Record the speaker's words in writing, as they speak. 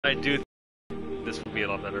I do think this will be a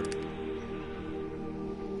lot better.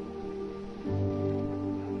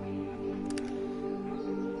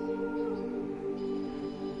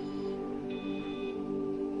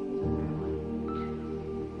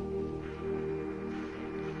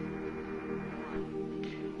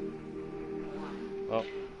 Well,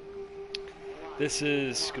 this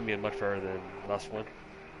is going to be much better than the last one.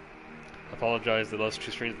 I apologize, the last two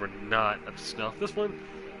streams were not up to snuff. This one,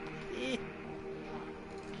 eh.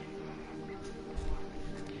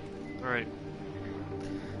 Alright,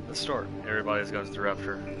 let's start. Everybody's gone through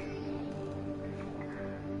Rapture.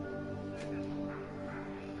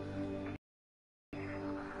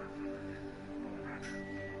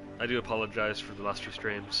 I do apologize for the last two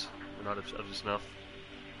streams. They're not up to snuff.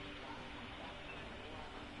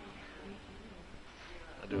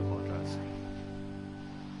 I do apologize.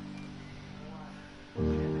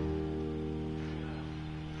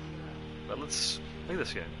 But let's play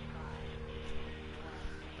this game.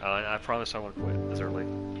 I promise I won't quit this early.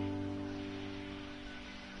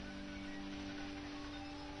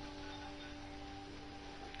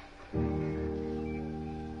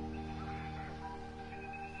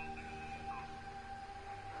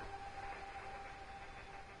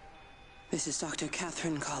 This is Dr.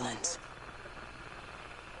 Catherine Collins.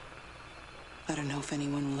 I don't know if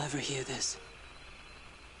anyone will ever hear this.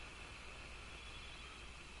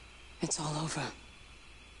 It's all over.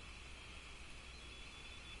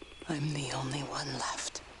 I'm the only one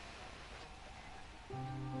left.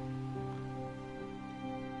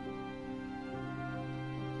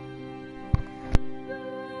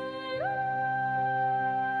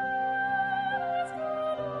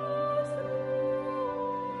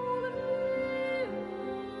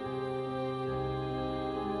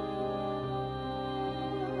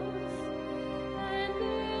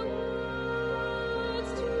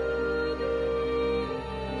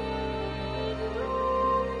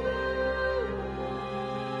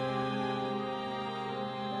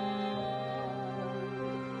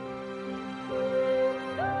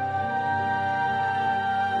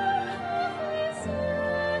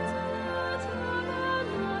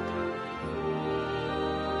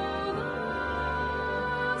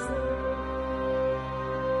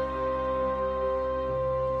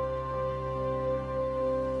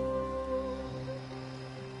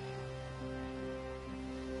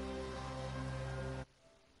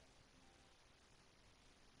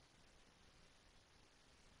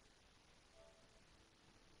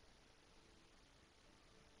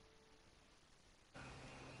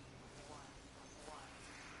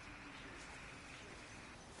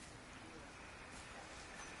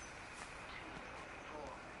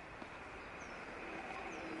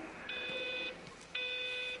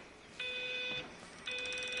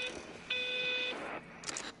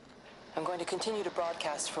 I'm going to continue to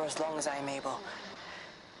broadcast for as long as I am able.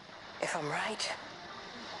 If I'm right,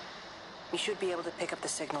 we should be able to pick up the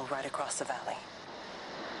signal right across the valley.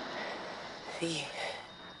 The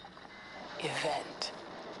event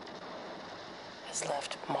has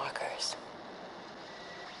left markers.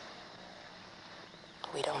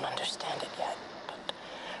 We don't understand it yet, but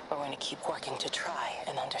we're going to keep working to try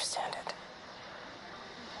and understand it.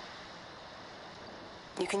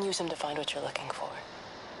 You can use them to find what you're looking for.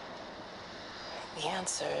 The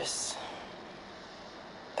answers,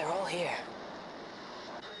 they're all here.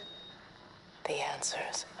 The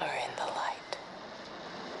answers are in the light.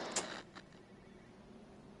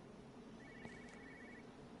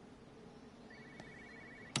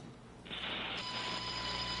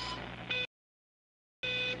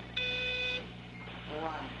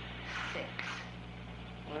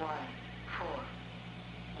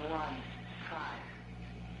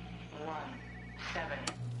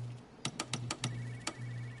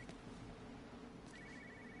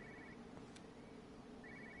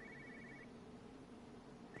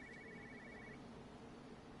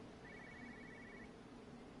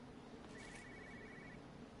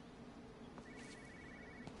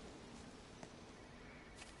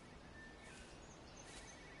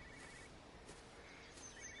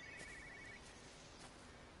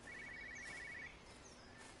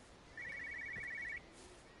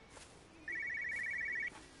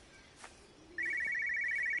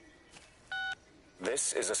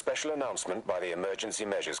 This is a special announcement by the Emergency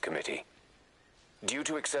Measures Committee. Due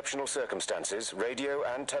to exceptional circumstances, radio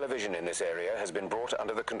and television in this area has been brought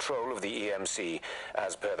under the control of the EMC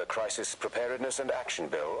as per the Crisis Preparedness and Action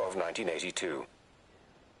Bill of 1982.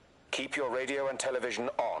 Keep your radio and television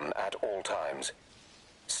on at all times.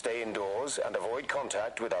 Stay indoors and avoid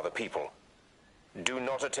contact with other people. Do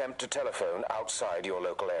not attempt to telephone outside your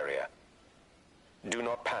local area. Do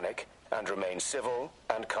not panic and remain civil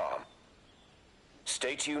and calm.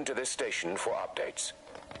 Stay tuned to this station for updates.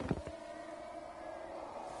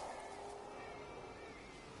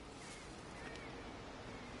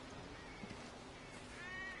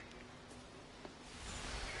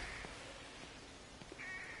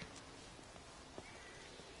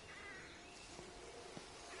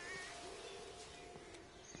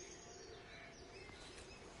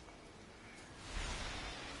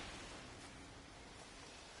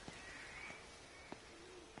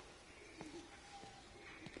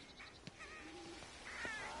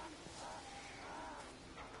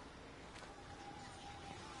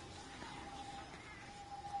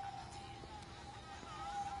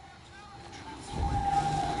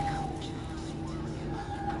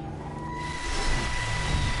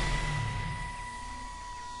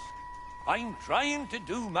 I'm trying to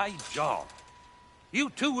do my job. You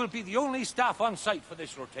two will be the only staff on site for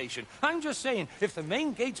this rotation. I'm just saying, if the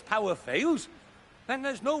main gate's power fails, then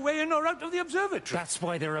there's no way in or out of the observatory. That's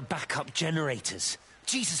why there are backup generators.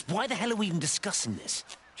 Jesus, why the hell are we even discussing this?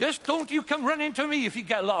 Just don't you come running to me if you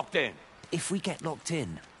get locked in. If we get locked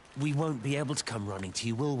in, we won't be able to come running to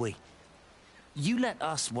you, will we? You let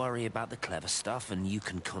us worry about the clever stuff, and you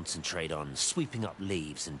can concentrate on sweeping up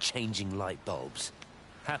leaves and changing light bulbs.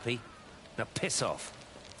 Happy? Now piss off.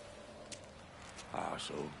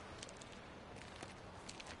 Arsehole.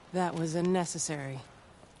 That was unnecessary.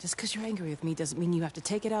 Just because you're angry with me doesn't mean you have to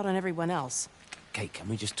take it out on everyone else. Kate, can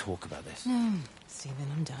we just talk about this? Steven,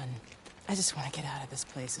 I'm done. I just want to get out of this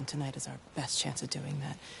place, and tonight is our best chance of doing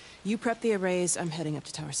that. You prep the arrays, I'm heading up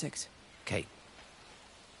to Tower 6. Kate.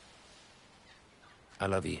 I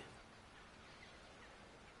love you.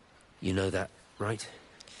 You know that, right?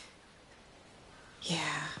 Yeah,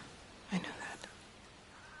 I know that.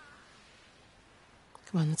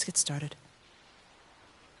 Come on, let's get started.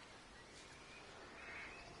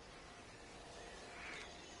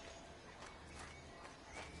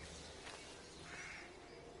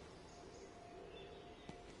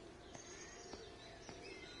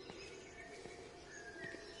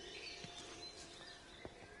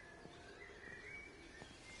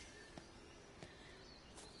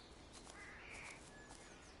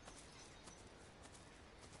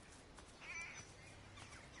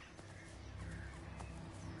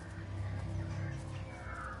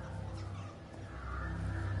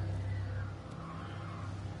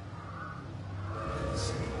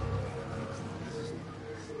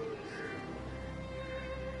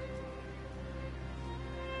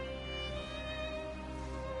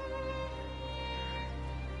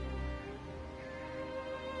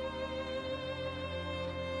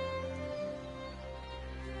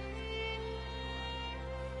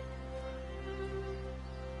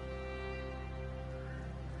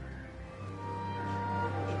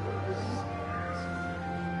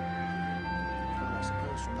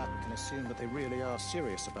 Assume that they really are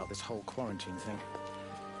serious about this whole quarantine thing.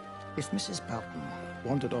 If Mrs. Boughton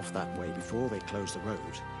wandered off that way before they closed the road,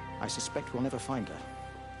 I suspect we'll never find her.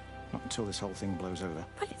 Not until this whole thing blows over.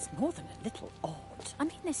 Well, it's more than a little odd. I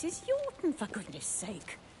mean, this is Yorton, for goodness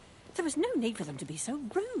sake. There was no need for them to be so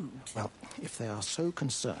rude. Well, if they are so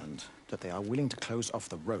concerned that they are willing to close off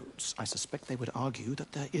the roads, I suspect they would argue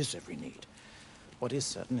that there is every need. What is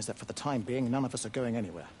certain is that for the time being, none of us are going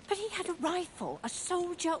anywhere. But he had a rifle, a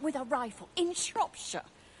soldier with a rifle, in Shropshire.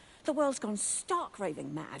 The world's gone stark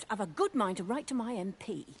raving mad. I've a good mind to write to my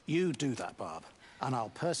MP. You do that, Barb, and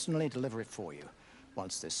I'll personally deliver it for you,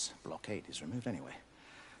 once this blockade is removed anyway.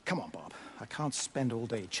 Come on, Bob. I can't spend all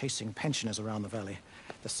day chasing pensioners around the valley.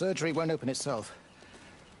 The surgery won't open itself.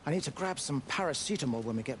 I need to grab some paracetamol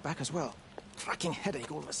when we get back as well. Cracking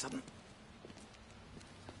headache all of a sudden.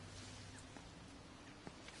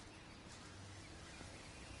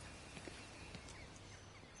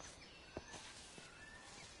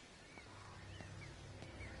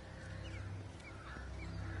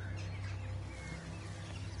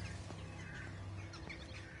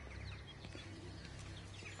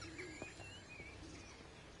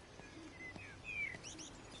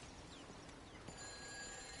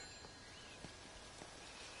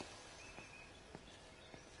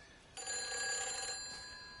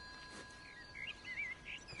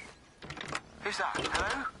 Who's that?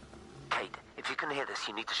 Hello? Kate, if you can hear this,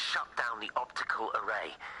 you need to shut down the optical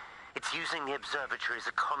array. It's using the observatory as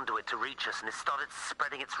a conduit to reach us, and it's started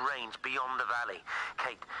spreading its range beyond the valley.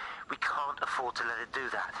 Kate, we can't afford to let it do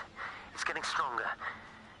that. It's getting stronger.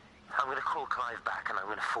 I'm going to call Clive back, and I'm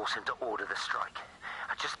going to force him to order the strike.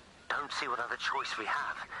 I just don't see what other choice we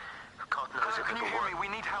have. God knows if it will work. We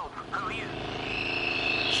need help. Who are you?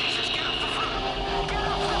 Jesus, get off the front! Get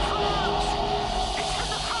off the front! It's in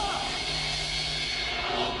the front!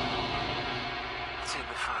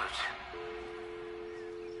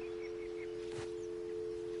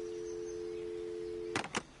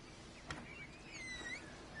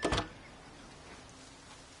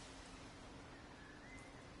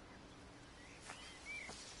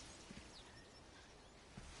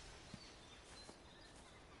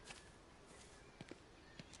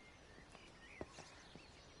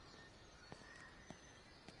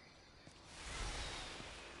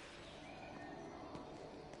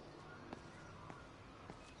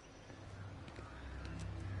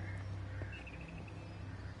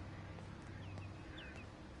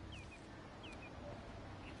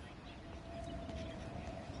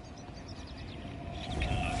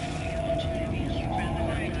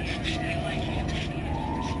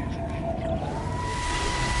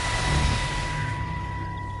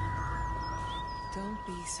 Don't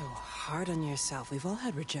be so hard on yourself. We've all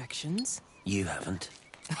had rejections. You haven't.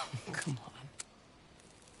 Come on.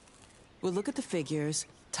 We'll look at the figures,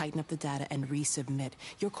 tighten up the data, and resubmit.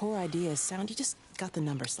 Your core idea is sound, you just got the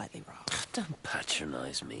number slightly wrong. Don't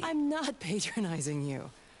patronize me. I'm not patronizing you.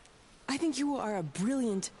 I think you are a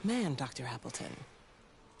brilliant man, Dr. Appleton.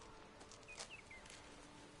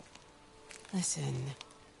 Listen.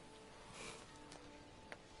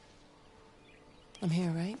 I'm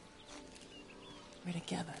here, right? We're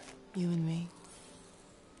together, you and me.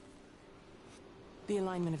 The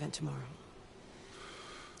alignment event tomorrow.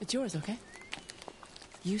 It's yours, okay?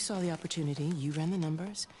 You saw the opportunity, you ran the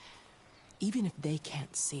numbers. Even if they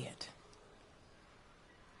can't see it,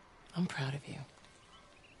 I'm proud of you.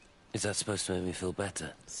 Is that supposed to make me feel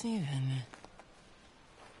better? Steven.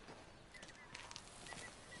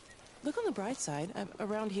 Look on the bright side.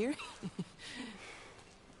 Around here,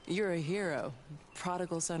 you're a hero.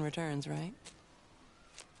 Prodigal son returns, right?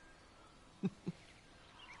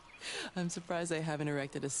 I'm surprised they haven't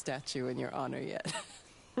erected a statue in your honor yet.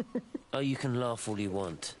 Oh, you can laugh all you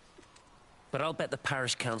want. But I'll bet the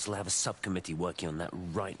parish council have a subcommittee working on that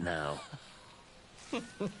right now.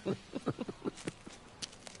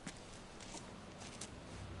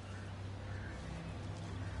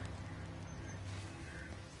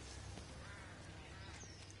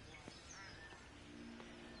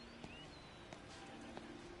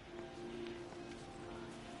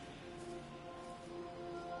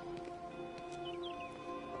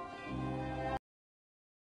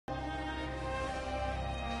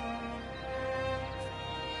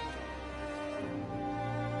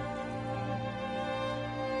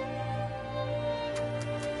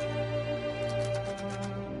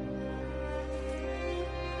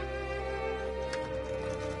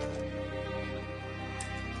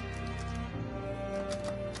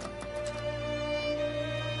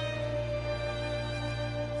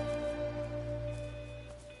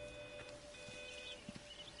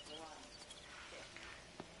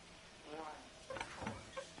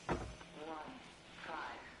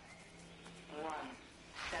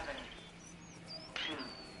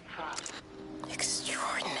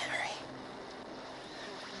 Extraordinary.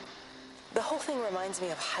 The whole thing reminds me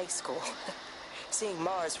of high school. Seeing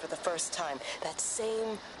Mars for the first time. That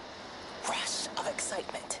same rush of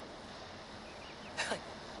excitement.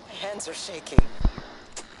 My hands are shaking.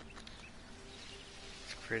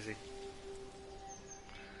 It's crazy.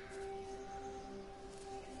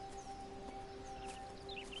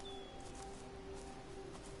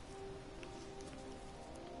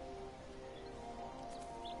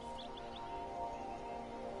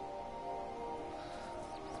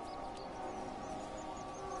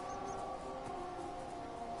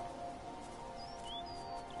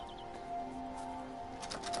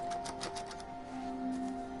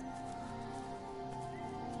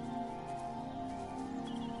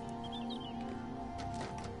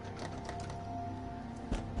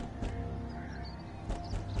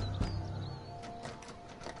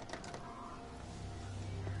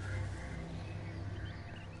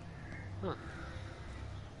 Huh.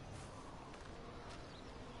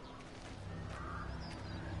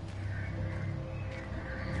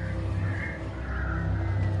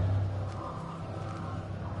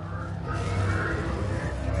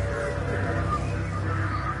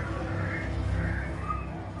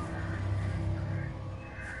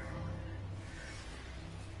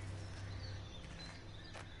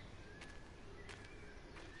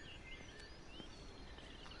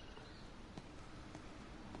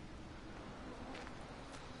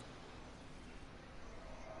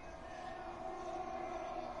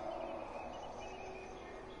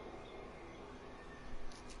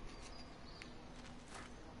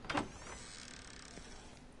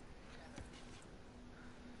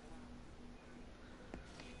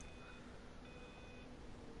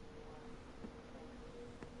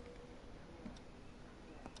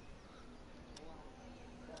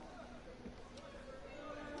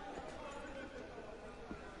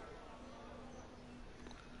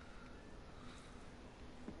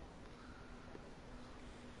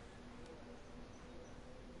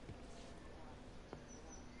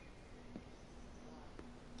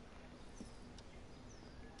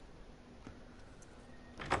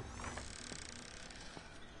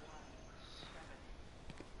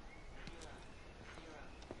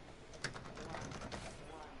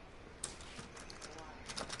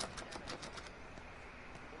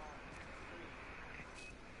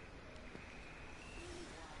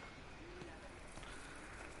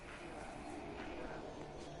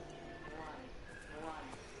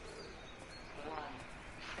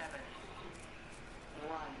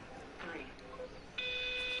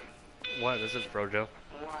 What is this, Brojo?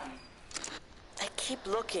 I keep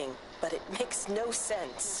looking, but it makes no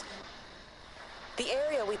sense. The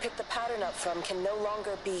area we picked the pattern up from can no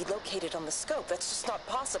longer be located on the scope. That's just not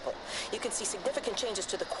possible. You can see significant changes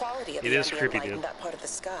to the quality of the ambient light in that part of the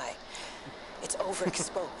sky. It's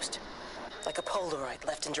overexposed, like a Polaroid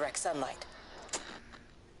left in direct sunlight.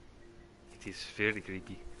 It is very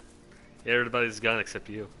creepy. Everybody's gone except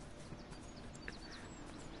you.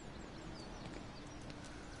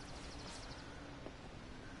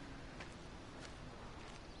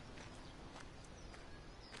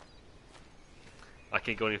 I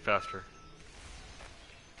can't go any faster.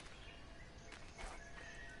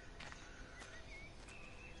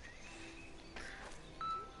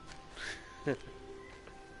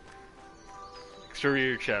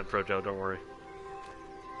 Exterior chat, Projo, don't worry.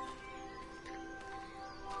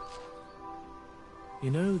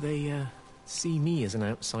 You know, they see me as an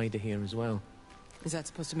outsider here as well. Is that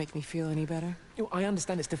supposed to make me feel any better? You know, I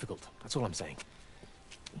understand it's difficult. That's all I'm saying.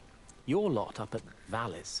 Your lot up at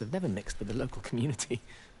Vallis have never mixed with the local community.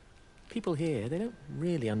 People here, they don't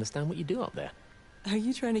really understand what you do up there. Are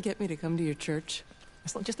you trying to get me to come to your church?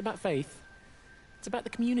 It's not just about faith. It's about the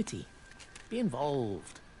community. Be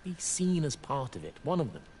involved. Be seen as part of it. One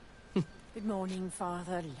of them. Good morning,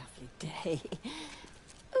 Father. Lovely day.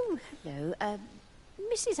 Oh, hello.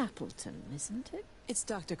 Mrs. Appleton, isn't it? It's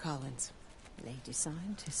Dr. Collins. Lady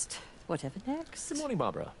scientist. Whatever next. Good morning,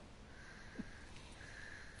 Barbara.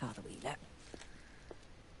 Father Wheeler.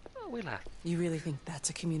 Oh, Wheeler. You really think that's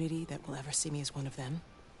a community that will ever see me as one of them?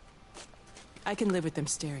 I can live with them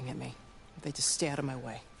staring at me. If they just stay out of my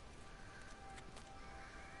way.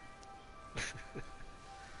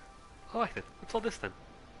 Alright then, what's all this then?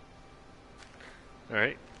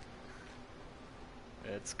 Alright.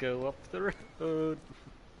 Let's go up the road.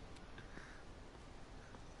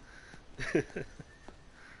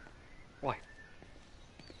 Why?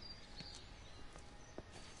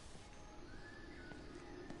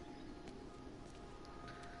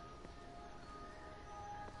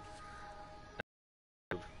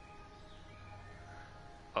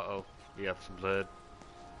 Uh-oh, we have some blood.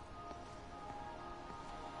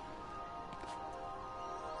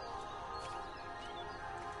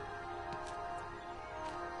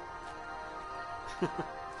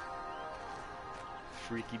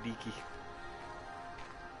 Freaky deaky.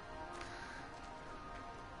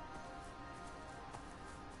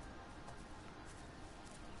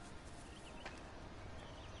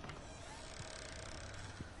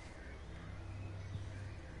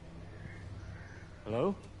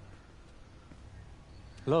 Hello?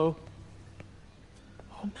 Hello?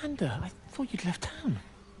 Oh, Amanda, I thought you'd left town.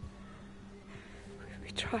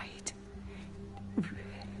 We tried.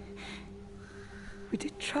 We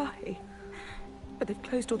did try. But they've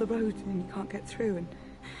closed all the roads and you can't get through.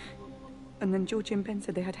 And then Georgie and Ben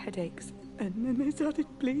said they had headaches. And then they started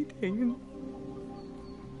bleeding.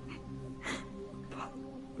 But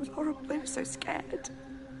it was horrible. They were so scared.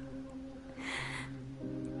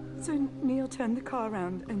 So Neil turned the car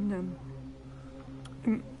around and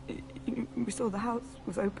we saw the house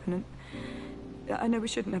was open. And I know we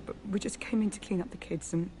shouldn't have, but we just came in to clean up the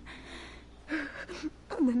kids. And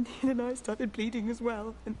then Neil and I started bleeding as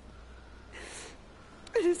well. And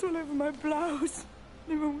it's all over my blouse.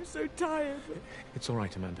 Everyone was so tired. It's all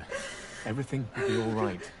right, Amanda. Everything will be all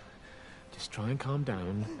right. Just try and calm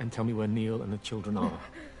down and tell me where Neil and the children are.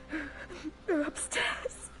 They're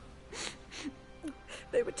upstairs.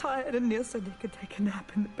 They were tired and Neil said they could take a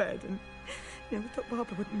nap in the bed. And we thought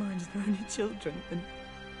Barbara wouldn't mind as they're only children.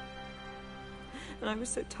 And I was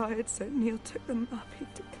so tired, so Neil took them up. He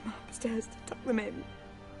took them upstairs to tuck them in.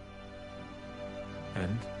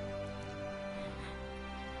 And?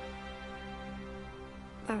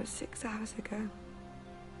 That was 6 hours ago.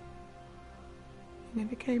 He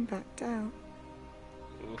never came back down.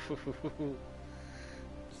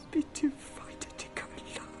 Just be too frightened to go and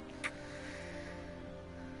look.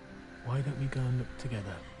 Why don't we go and look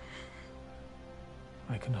together?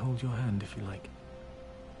 I can hold your hand if you like.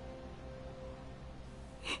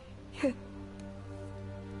 Yeah.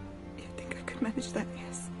 You think I could manage that,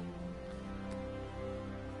 yes?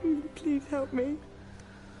 Please help me.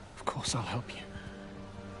 Of course I'll help you.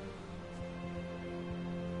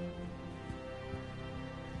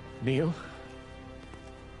 Neil?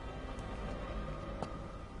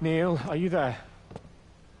 Neil, are you there?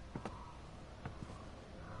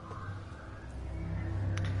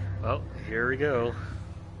 Well, here we go.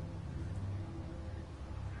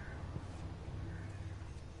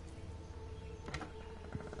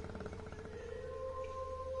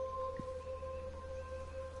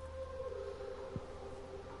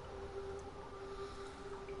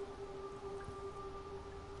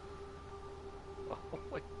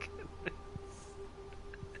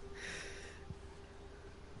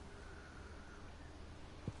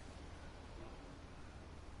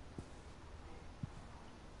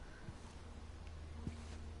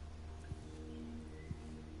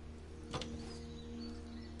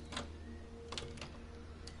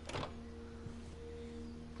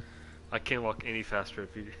 I can't walk any faster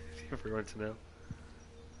if you if you want to know.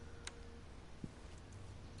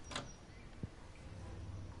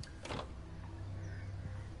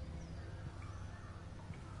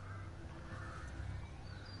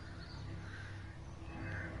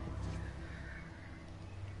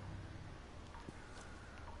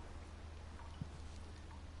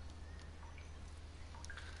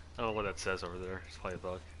 I don't know what that says over there. It's probably a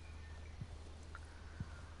bug.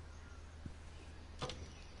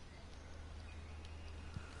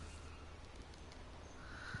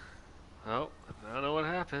 Oh, I don't know what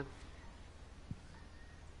happened.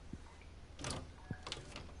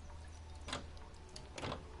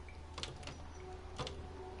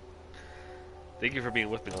 Thank you for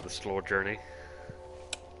being with me on this slow journey.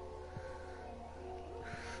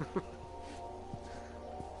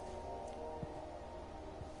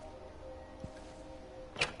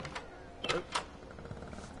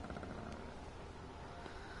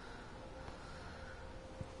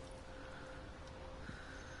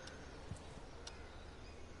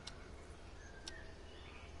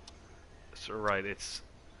 So right, it's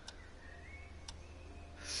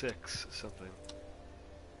 6 something.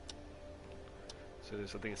 So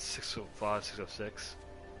there's, I think it's 605, 606.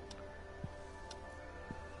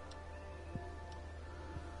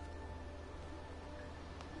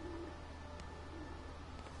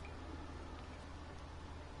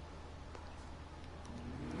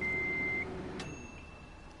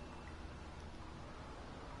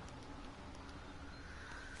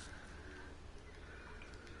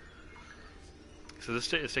 So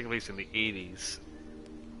this is taking place in the 80s.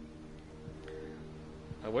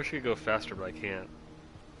 I wish I could go faster, but I can't.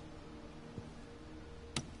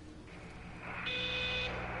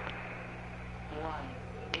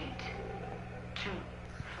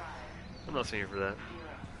 I'm not staying here for that.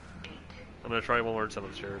 I'm gonna try one more time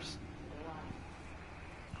upstairs.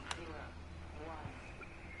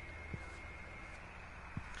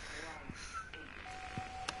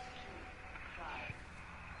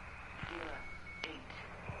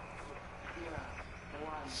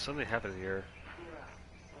 Something happened here.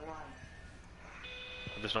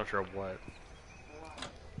 I'm just not sure what.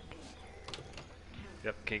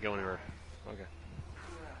 Yep, can't go anywhere. Okay.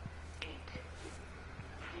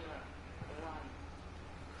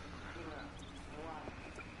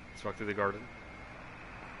 Let's walk through the garden.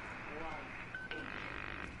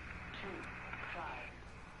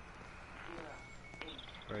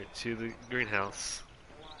 Alright, to the greenhouse.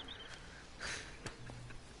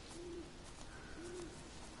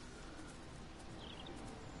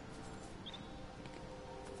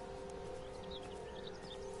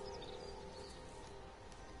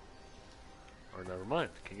 Or never mind,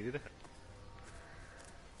 can you do that?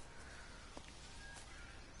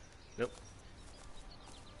 Nope.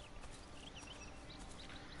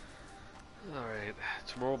 Alright,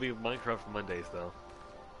 tomorrow will be Minecraft Mondays though.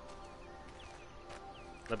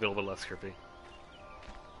 That'll be a little bit less creepy.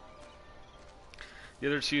 The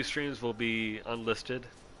other 2 streams will be unlisted.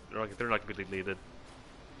 They're not going to be deleted.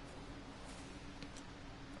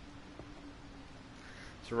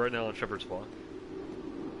 So right now on Shepherd's Walk.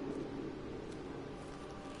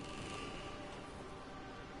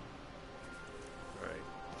 Alright,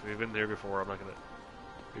 so we've been there before. I'm not going to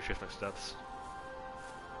retrace my steps.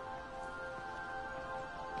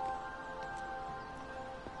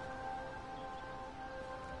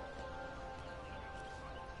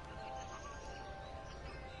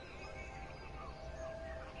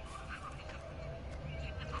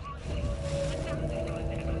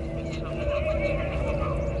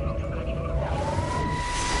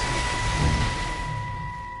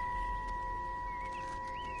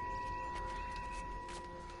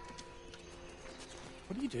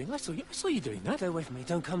 I saw you doing that. Stay away from me.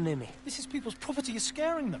 Don't come near me. This is people's property. You're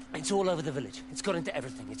scaring them. It's all over the village. It's got into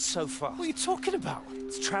everything. It's so fast. What are you talking about?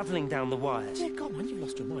 It's travelling down the wires. Dear God, man, you've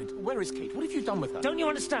lost your mind. Where is Kate? What have you done with her? Don't you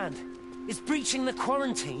understand? It's breaching the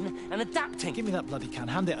quarantine and adapting. Give me that bloody can.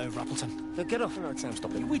 Hand it over, Appleton. Now get off. No, Sam,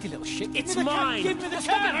 stop it. You weedy little shit. It's mine. Give me the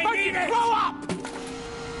can. I need it. Grow up!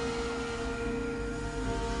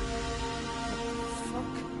 Fuck.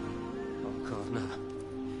 Oh, God, no.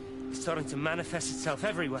 It's starting to manifest itself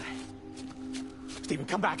everywhere. Stephen,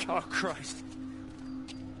 come back. Oh, Christ.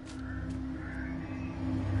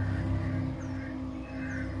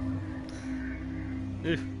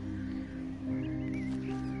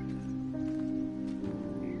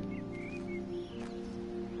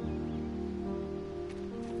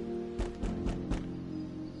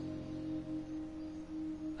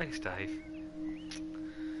 Thanks, Dave.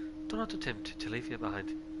 Do not attempt to leave here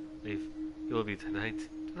behind. Leave. You will be tonight.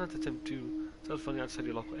 Do not attempt to start funny outside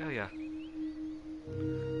your local area.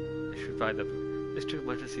 I should notified that Mr.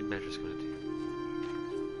 Emergency Measures Committee.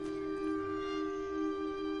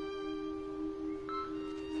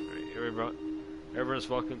 Alright, everyone's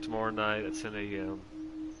welcome tomorrow night at 10 a.m.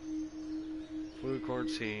 Fluid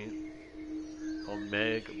quarantine. Call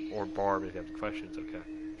Meg or Barb if you have questions, okay.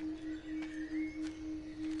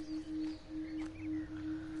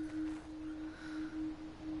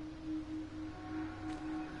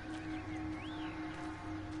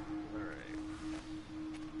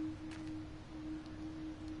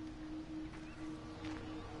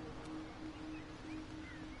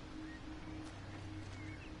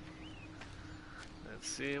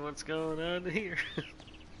 See what's going on here.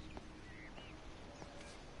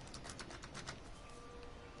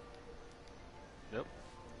 Nope.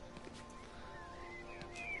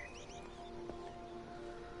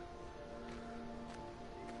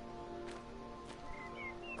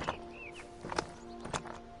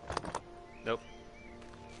 Nope.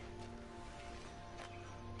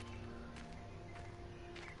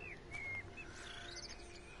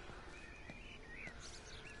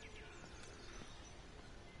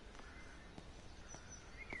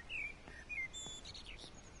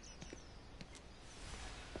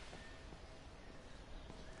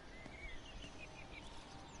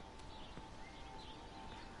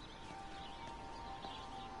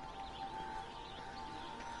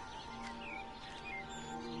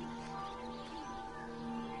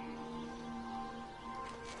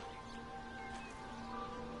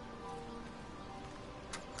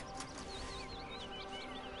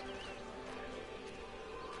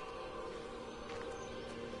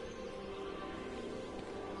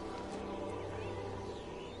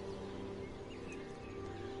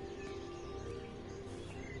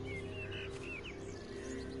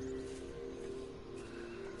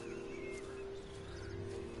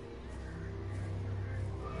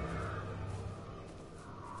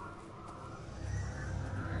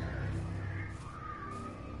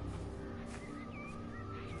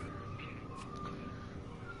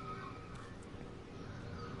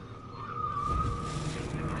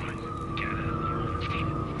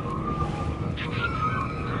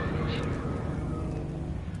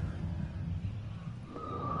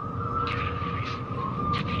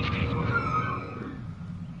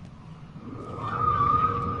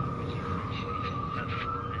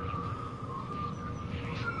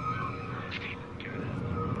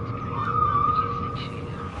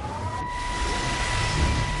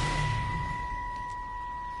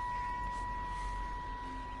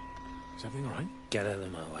 Is everything all right? Get out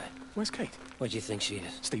of my way. Where's Kate? Where do you think she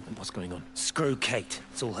is? Stephen, what's going on? Screw Kate.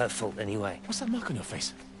 It's all her fault anyway. What's that mark on your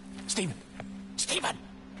face? Stephen! Stephen!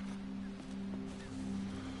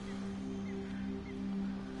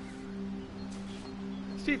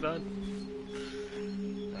 Stephen!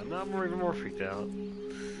 I'm not even more freaked out.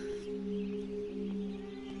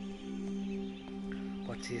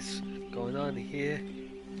 What is going on here?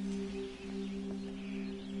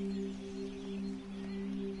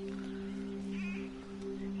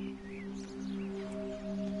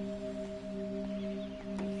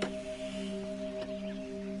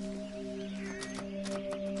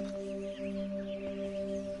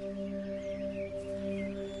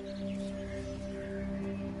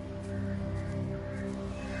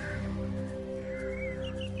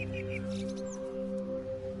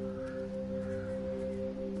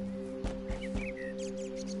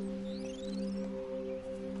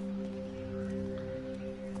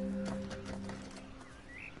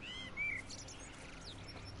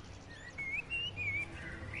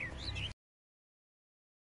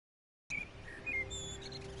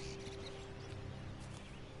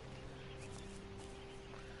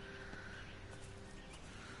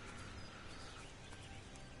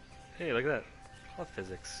 Hey, look at that. Hot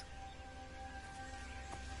physics.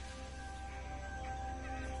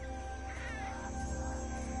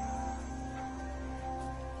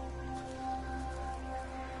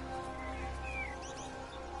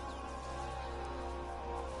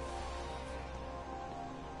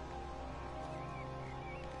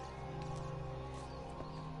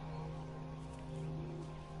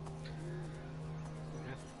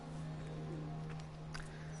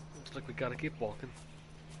 Looks like we gotta keep walking.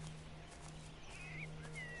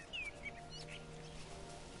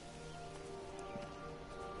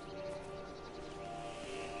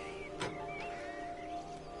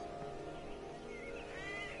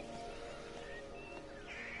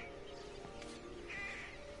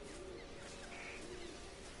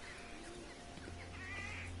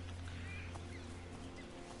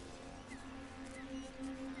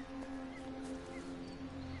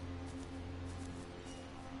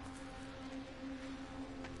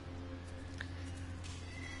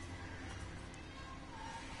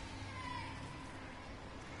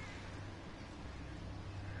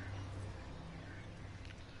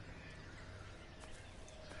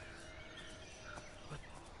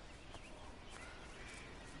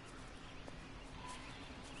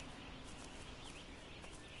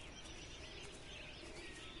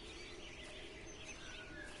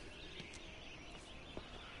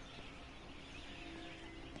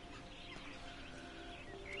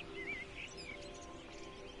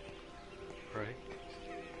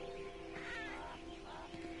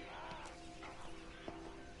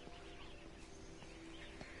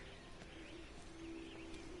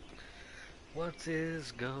 What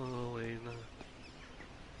is going on?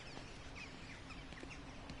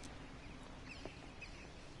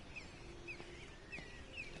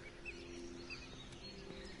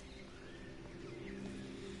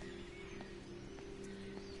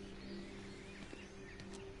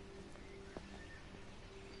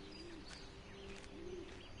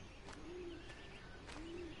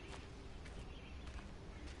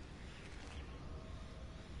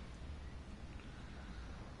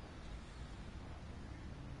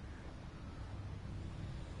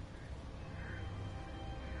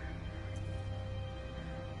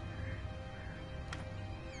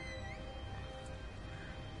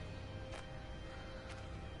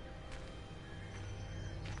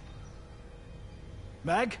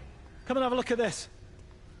 Meg, come and have a look at this.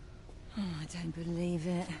 Oh, I don't believe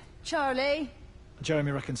it. Charlie?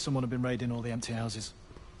 Jeremy reckons someone had been raiding all the empty houses.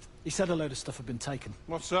 He said a load of stuff had been taken.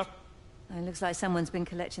 What's up? It looks like someone's been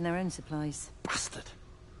collecting their own supplies. Bastard.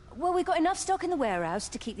 Well, we've got enough stock in the warehouse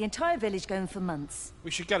to keep the entire village going for months. We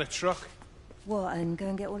should get a truck. What, and go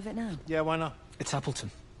and get all of it now? Yeah, why not? It's Appleton.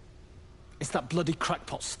 It's that bloody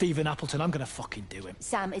crackpot Stephen Appleton. I'm gonna fucking do him.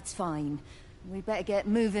 Sam, it's fine. We better get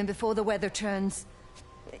moving before the weather turns.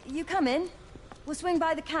 You come in. We'll swing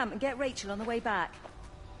by the camp and get Rachel on the way back.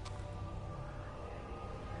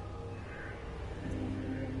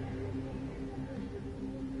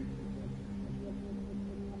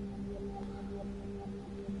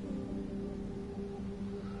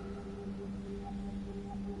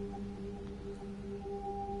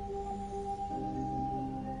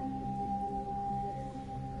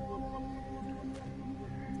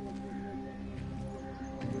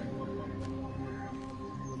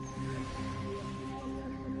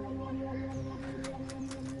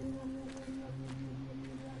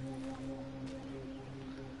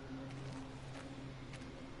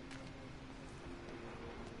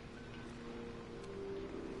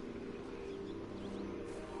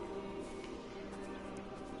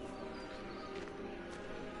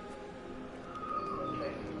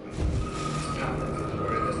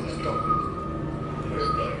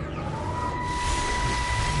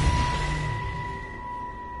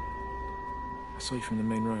 I saw you from the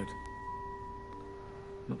main road.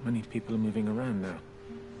 Not many people are moving around now.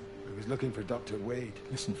 I was looking for Dr. Wade.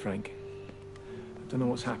 Listen, Frank. I don't know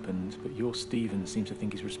what's happened, but your Stephen seems to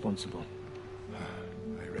think he's responsible.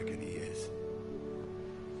 I reckon he is.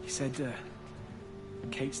 He said,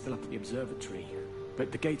 Kate's still up at the observatory,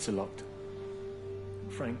 but the gates are locked.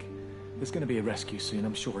 Frank, there's going to be a rescue soon,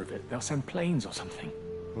 I'm sure of it. They'll send planes or something.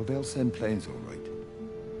 Well, they'll send planes, all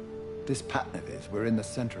right. This pattern of his, we're in the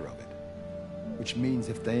center of it. Which means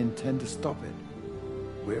if they intend to stop it,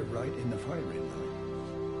 we're right in the firing line.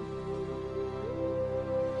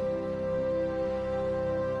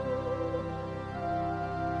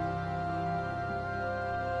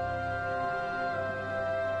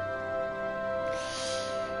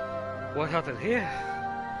 What happened here?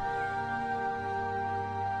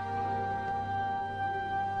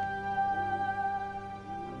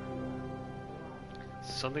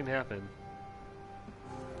 Something happened.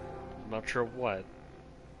 I'm not sure what.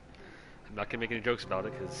 I'm not gonna make any jokes about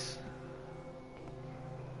it because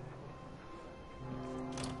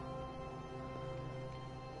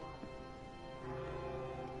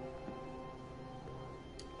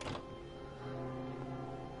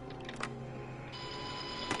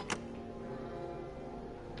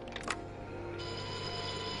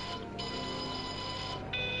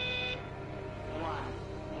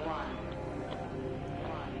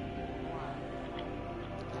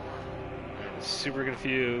super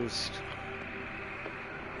confused.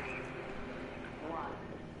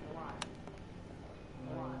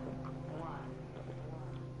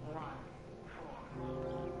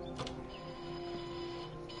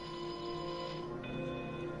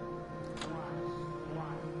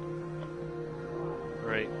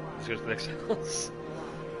 Right, let's go to the next house.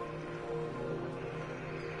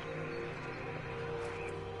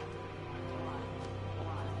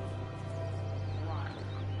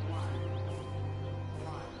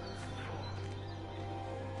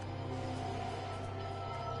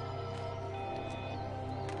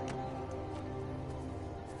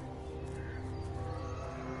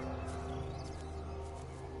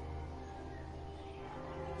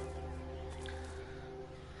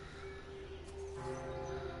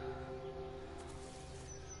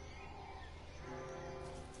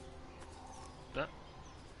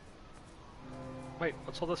 Wait,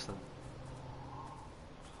 what's all this then?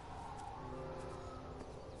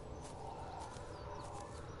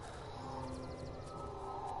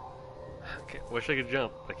 Okay, wish I could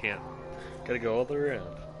jump. I can't. Gotta go all the way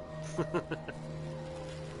around.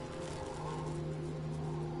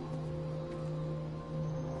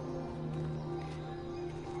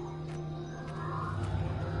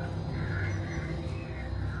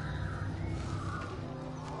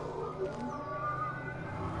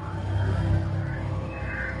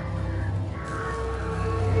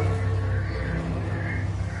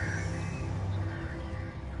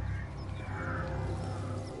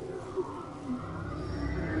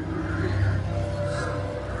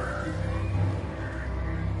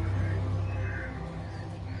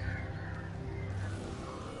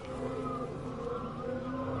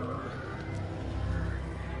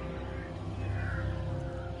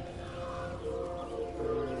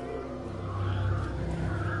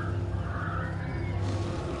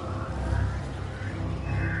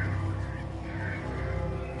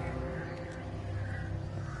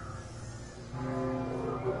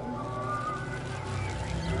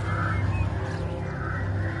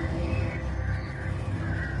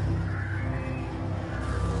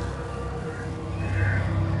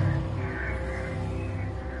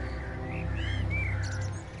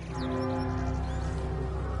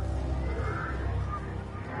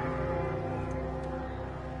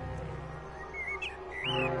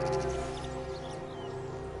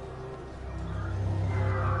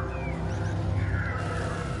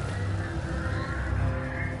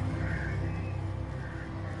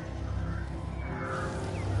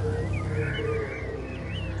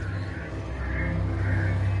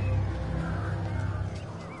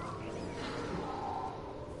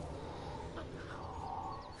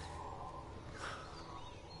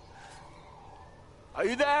 Are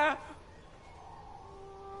you there?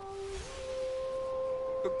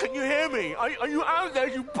 Can you hear me? Are you out there,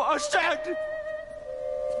 you bastard?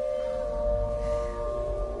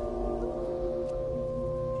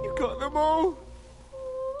 You got them all?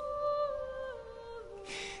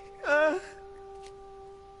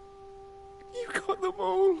 You got them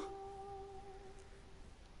all?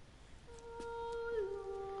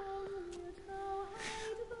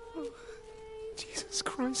 Oh, Jesus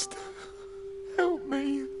Christ. Help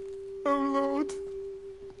me, oh Lord.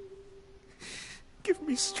 Give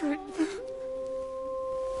me strength.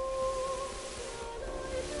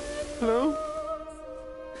 Hello?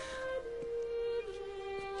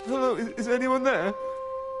 Hello, is anyone there?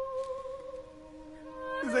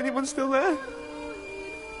 Is anyone still there?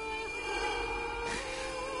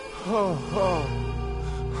 Oh.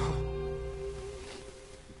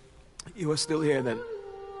 You are still here then?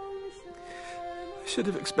 I should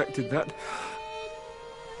have expected that.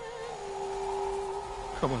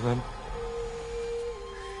 Come on then.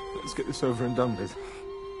 Let's get this over and done with.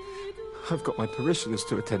 I've got my parishioners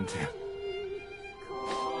to attend to.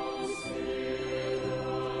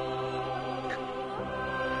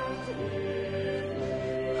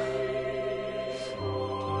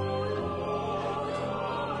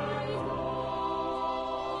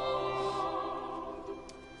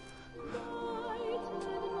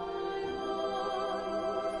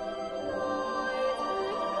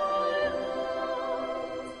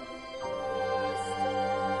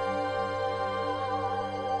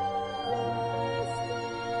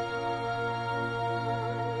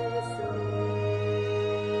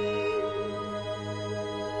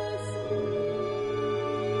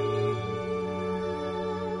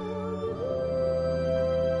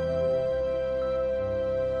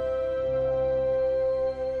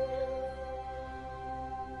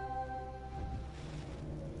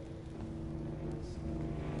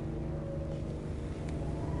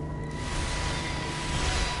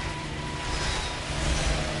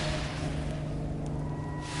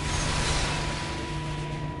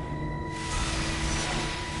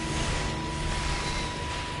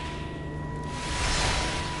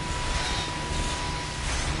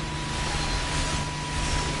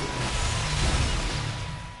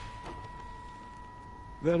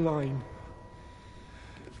 Their line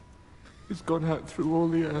has gone out through all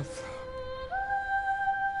the earth.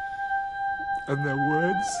 And their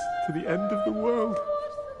words to the end of the world.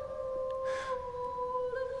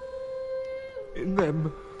 In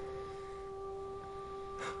them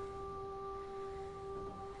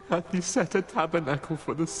hath he set a tabernacle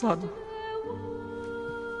for the sun.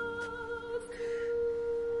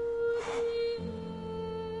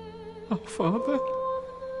 Our Father,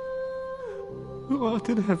 who art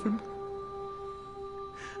in heaven,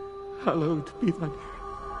 hallowed be thy name.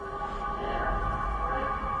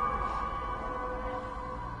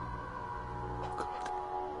 Oh God.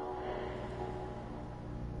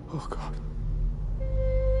 Oh God.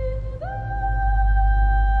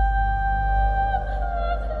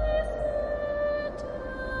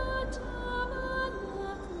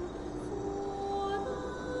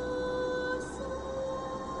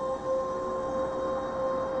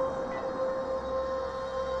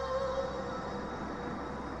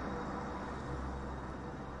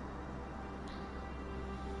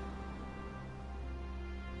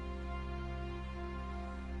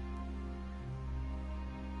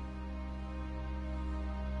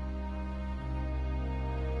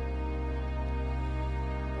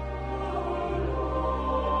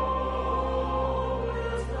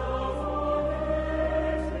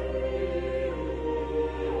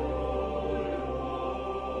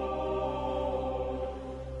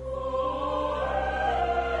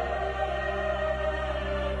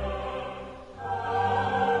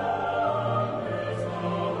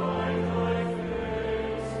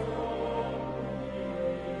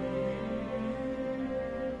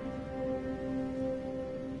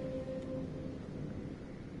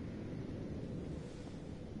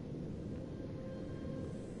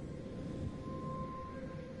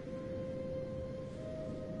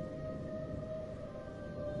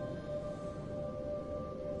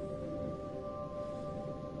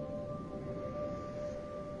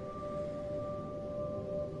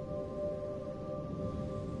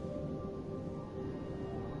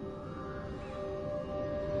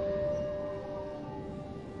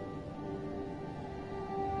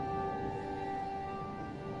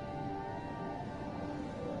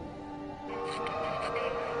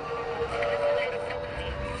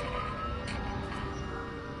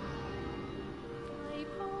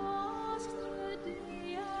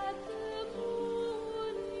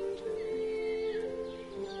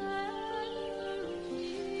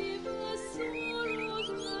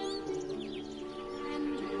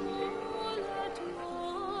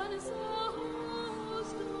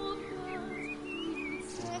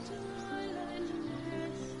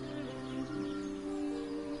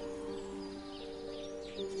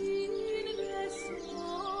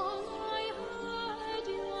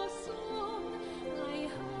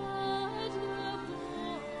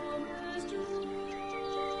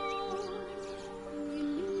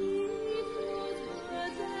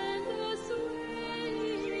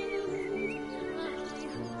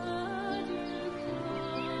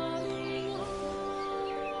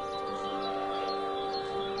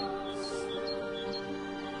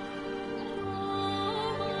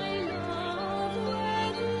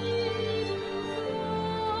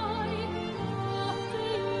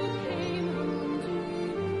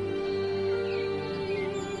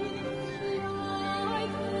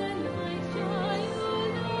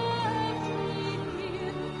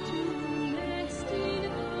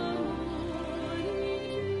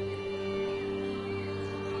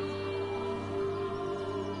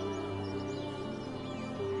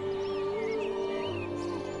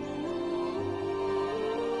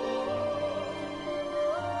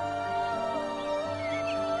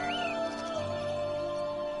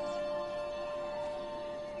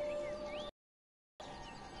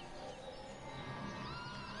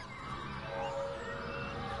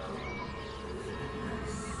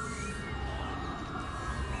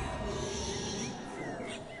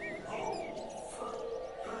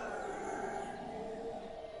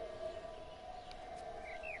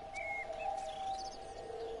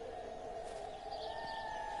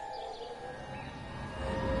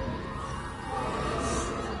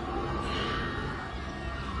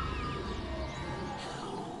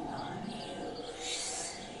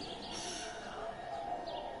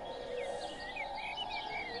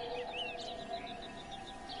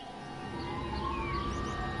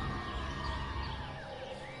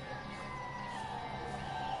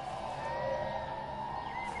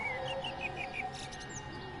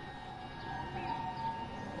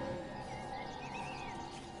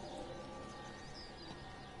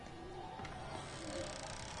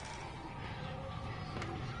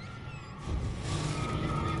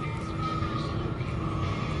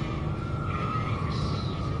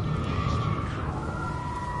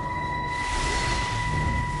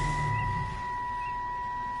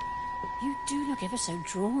 You do look ever so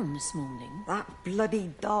drawn this morning. That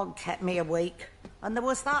bloody dog kept me awake. And there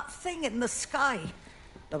was that thing in the sky.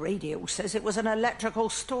 The radio says it was an electrical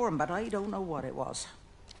storm, but I don't know what it was.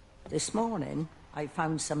 This morning, I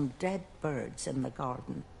found some dead birds in the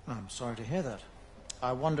garden. I'm sorry to hear that.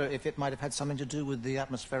 I wonder if it might have had something to do with the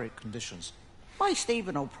atmospheric conditions. Why,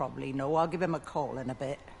 Stephen will probably know. I'll give him a call in a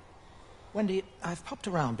bit. Wendy, I've popped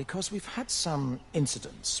around because we've had some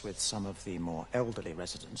incidents with some of the more elderly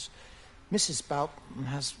residents. Mrs. Bout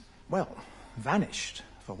has, well, vanished,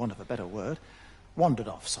 for want of a better word. Wandered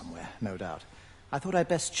off somewhere, no doubt. I thought I'd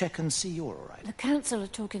best check and see you're all right. The council are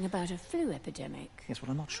talking about a flu epidemic. Yes,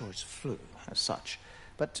 well, I'm not sure it's flu as such.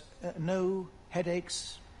 But no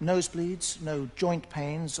headaches, nosebleeds, no joint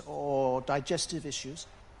pains or digestive issues?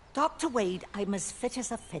 Dr. Wade, I'm as fit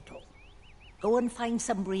as a fiddle. Go and find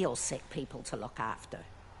some real sick people to look after.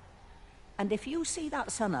 And if you see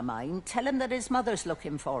that son of mine, tell him that his mother's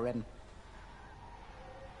looking for him.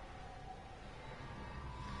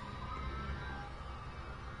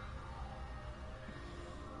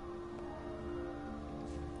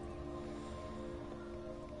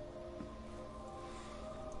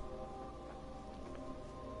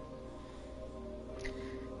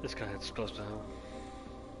 This guy hits close to home.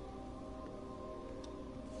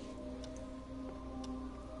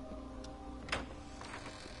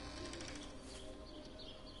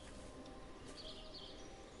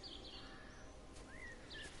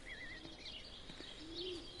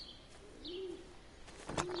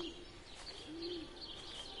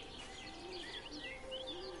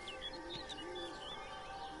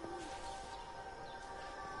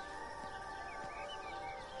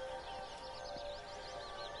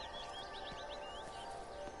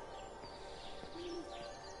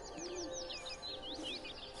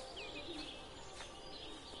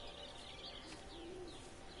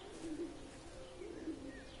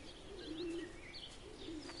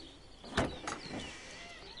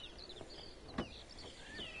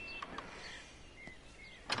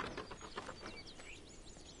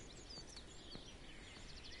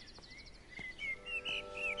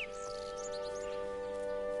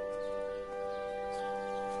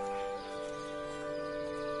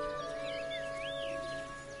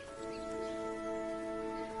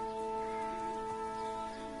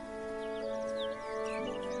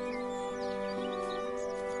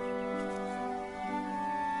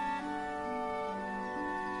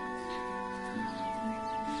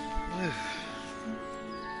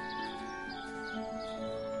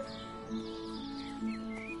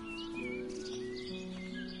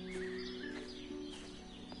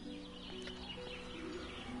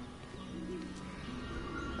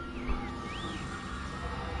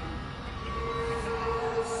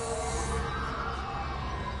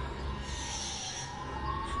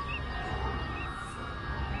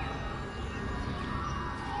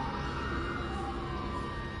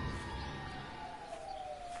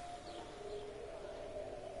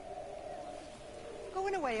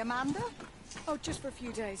 away, Amanda? Oh, just for a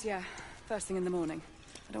few days, yeah. First thing in the morning.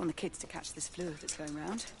 I don't want the kids to catch this flu that's going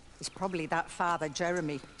round. It's probably that father,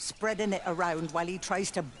 Jeremy, spreading it around while he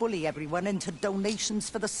tries to bully everyone into donations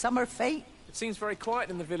for the summer fete. It seems very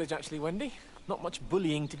quiet in the village, actually, Wendy. Not much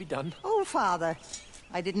bullying to be done. Oh, father.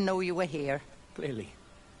 I didn't know you were here. Clearly.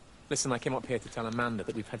 Listen, I came up here to tell Amanda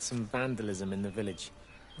that we've had some vandalism in the village.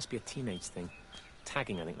 Must be a teenage thing.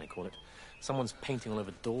 Tagging, I think they call it. Someone's painting all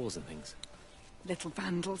over doors and things. Little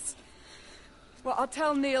vandals. Well, I'll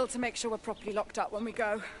tell Neil to make sure we're properly locked up when we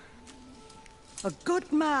go. A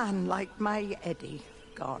good man like my Eddie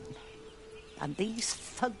gone. And these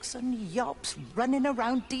thugs and yops running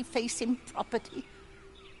around defacing property.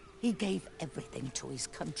 He gave everything to his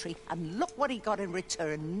country, and look what he got in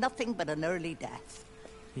return. Nothing but an early death.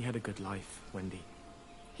 He had a good life, Wendy.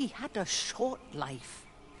 He had a short life.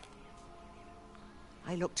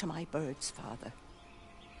 I look to my birds, Father.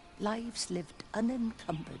 Lives lived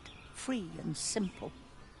unencumbered, free and simple.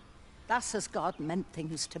 That's as God meant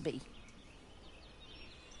things to be.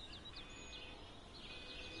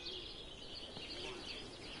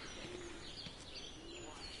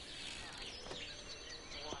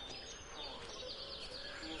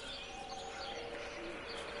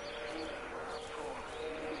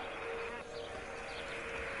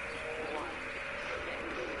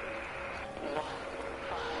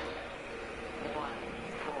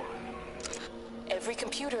 Every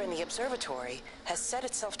computer in the observatory has set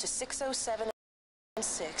itself to 6:07/6,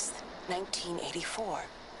 1984.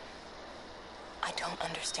 I don't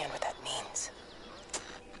understand what that means.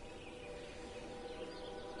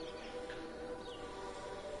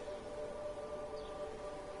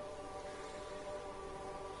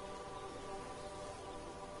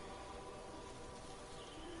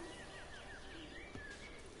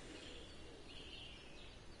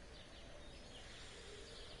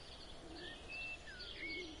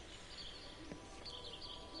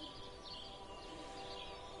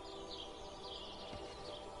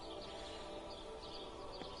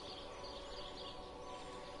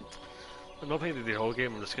 I'm not playing the whole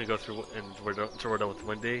game. I'm just gonna go through until we're done with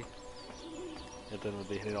Wendy, and then we'll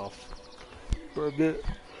be heading off for a bit.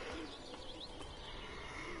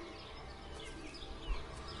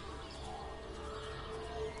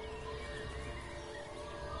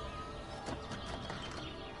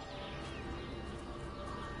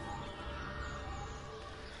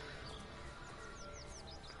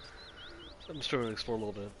 I'm just trying to explore a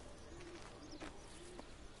little bit.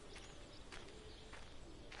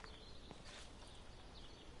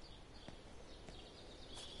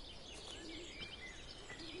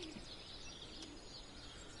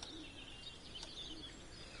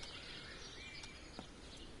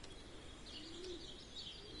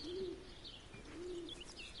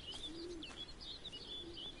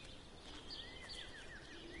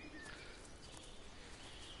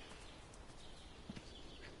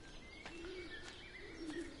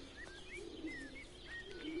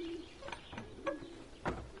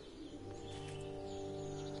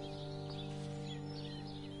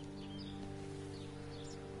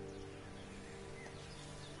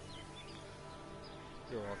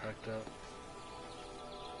 You're all packed up.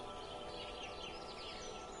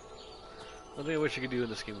 One thing I wish you could do in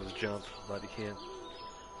this game was jump, but you can't.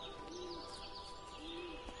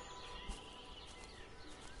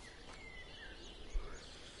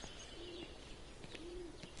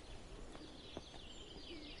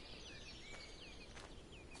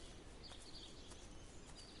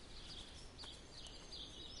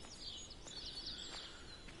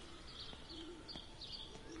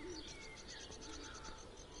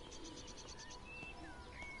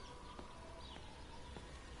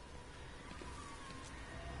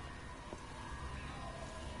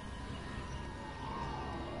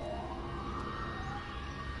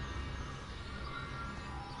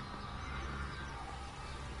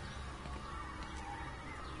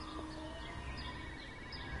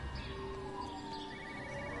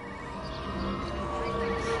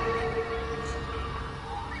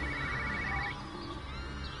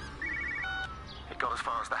 Got as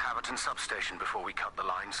far as the Haverton substation before we cut the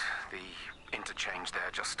lines. The interchange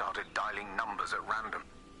there just started dialing numbers at random.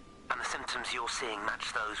 And the symptoms you're seeing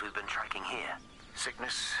match those we've been tracking here?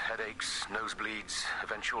 Sickness, headaches, nosebleeds,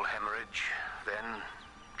 eventual hemorrhage, then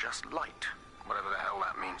just light, whatever the hell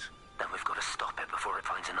that means. Then we've got to stop it before it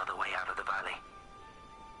finds another way out of the valley.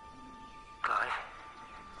 Clive,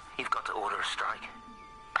 you've got to order a strike.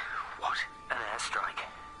 What? An airstrike.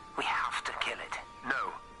 We have to kill it.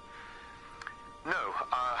 No,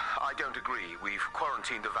 I don't agree. We've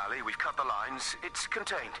quarantined the valley, we've cut the lines, it's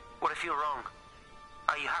contained. What if you're wrong?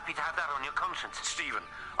 Are you happy to have that on your conscience? Stephen,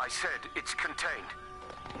 I said it's contained.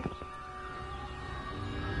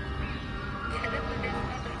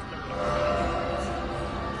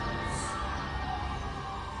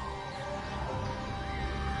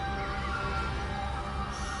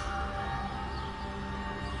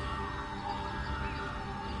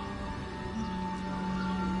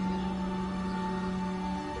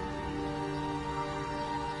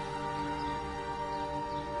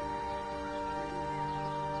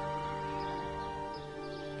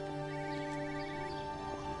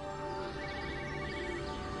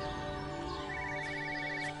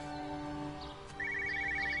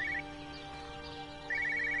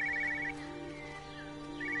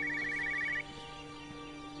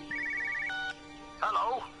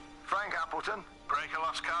 Hello, Frank Appleton. Break a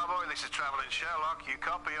lost cowboy, this is Traveling Sherlock. You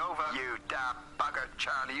copy, over. You daft bugger,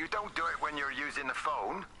 Charlie. You don't do it when you're using the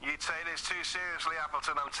phone. You'd say this too seriously,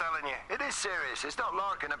 Appleton, I'm telling you. It is serious. It's not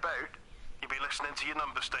larking about. You be listening to your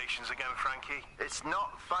number stations again, Frankie. It's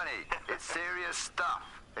not funny. It's serious stuff,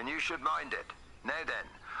 and you should mind it. Now then,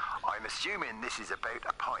 I'm assuming this is about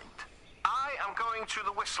a pint. I am going to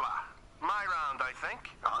the Whistler. My round, I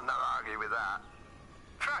think. I'll not argue with that.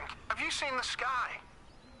 Frank, have you seen the sky?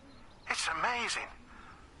 It's amazing.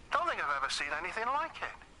 Don't think I've ever seen anything like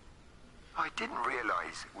it. I didn't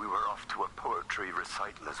realize we were off to a poetry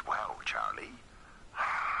recital as well, Charlie.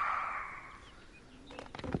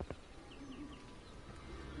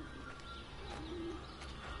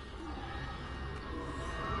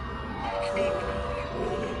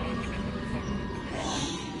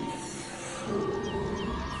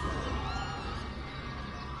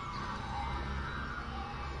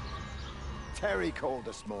 Terry called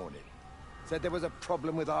this morning. Said there was a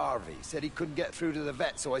problem with Harvey. Said he couldn't get through to the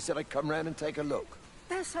vet, so I said I'd come round and take a look.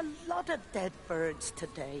 There's a lot of dead birds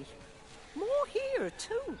today. More here,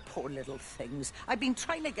 too, poor little things. I've been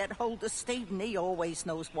trying to get hold of Steve, and he always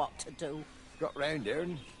knows what to do. Got round here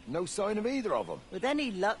and no sign of either of them. With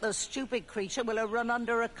any luck, the stupid creature will have run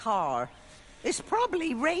under a car. It's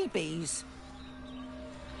probably rabies.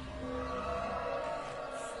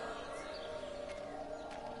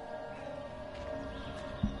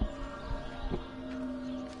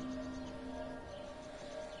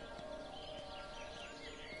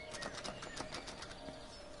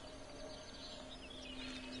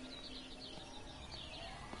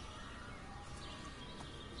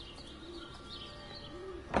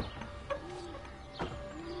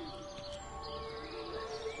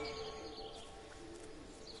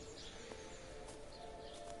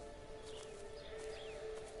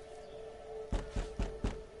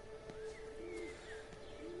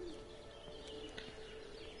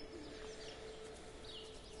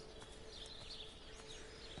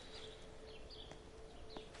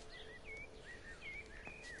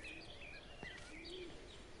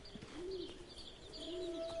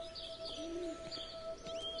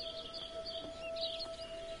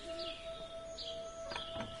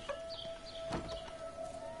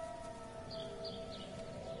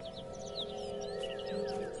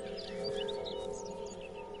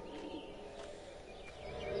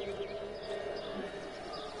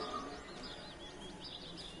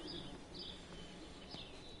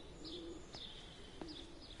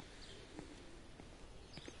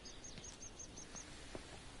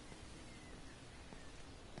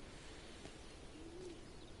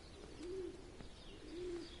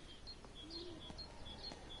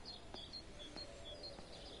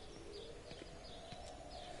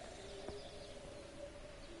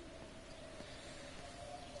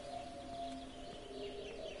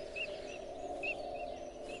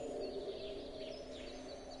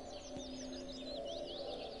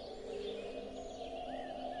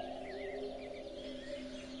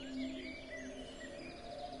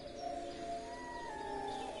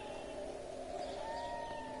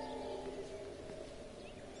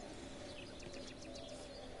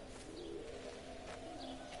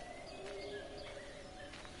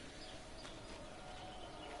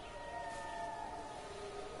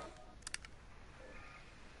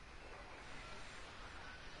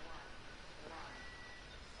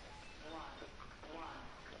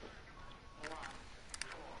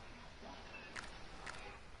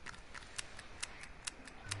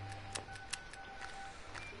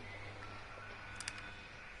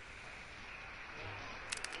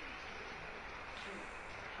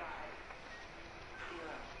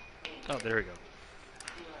 Oh, there we go.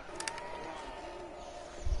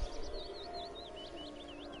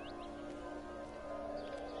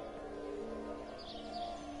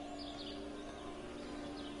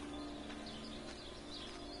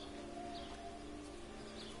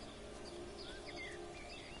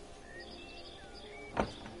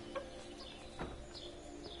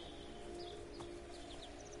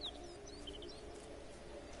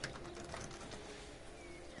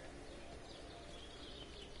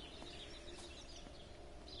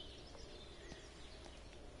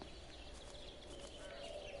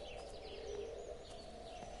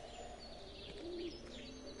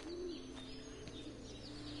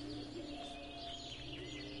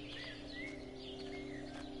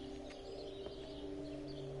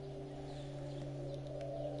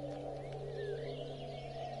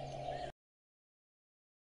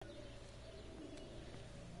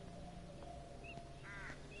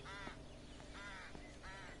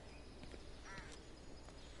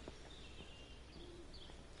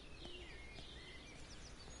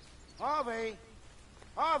 Harvey,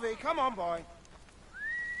 Harvey, come on, boy.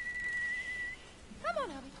 Come on,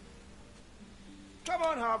 Harvey. Come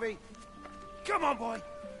on, Harvey. Come on, boy.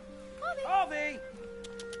 Harvey. Harvey!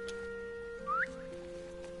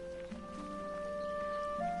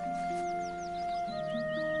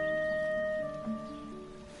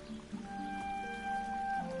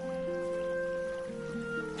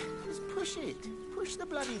 Just push it. Push the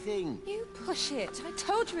bloody thing. You push it. I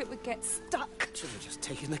told you it would get stuck. Should have just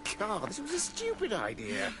taken the car. This was a stupid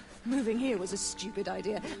idea. Moving here was a stupid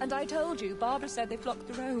idea. And I told you, Barbara said they blocked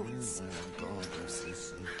the roads. Oh, God,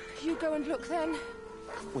 this. You go and look then.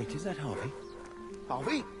 Wait, is that Harvey?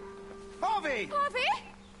 Harvey? Harvey! Harvey?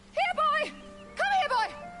 Here, boy! Come here,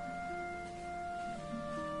 boy!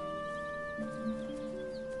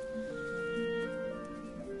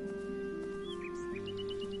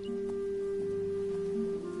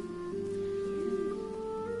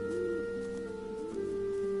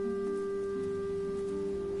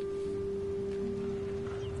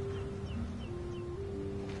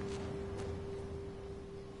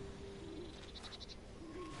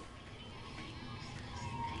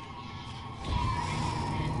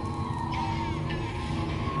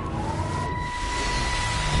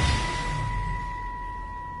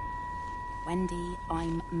 Wendy,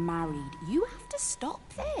 I'm married. You have to stop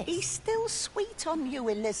this. He's still sweet on you,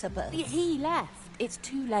 Elizabeth. He left. It's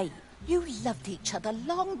too late. You loved each other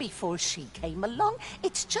long before she came along.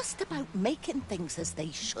 It's just about making things as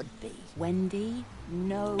they should be. Wendy,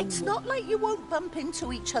 no. It's not like you won't bump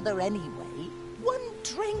into each other anyway. One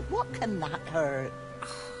drink, what can that hurt?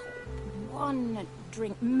 One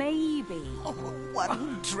drink, maybe. Oh,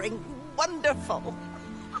 one drink, wonderful.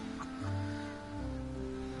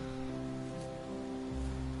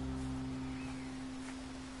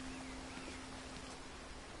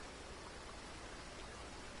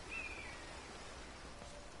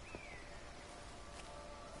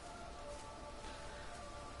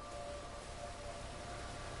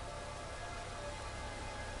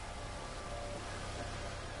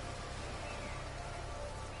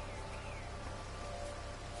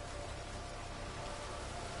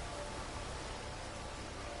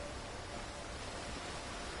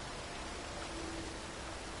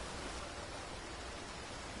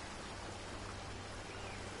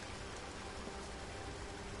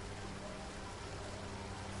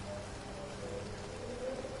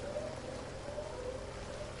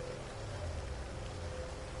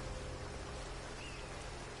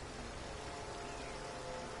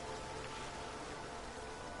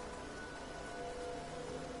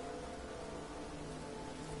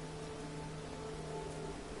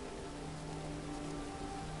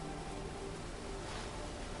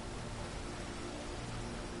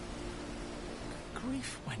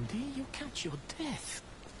 Grief, Wendy, you'll catch your death.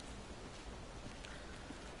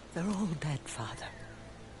 They're all dead, Father.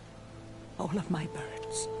 All of my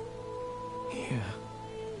birds. Here.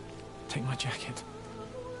 Take my jacket.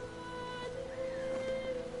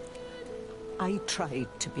 I tried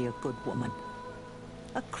to be a good woman.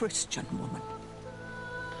 A Christian woman.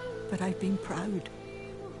 But I've been proud.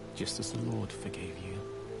 Just as the Lord forgave you,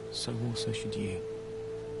 so also should you.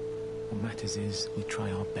 What matters is we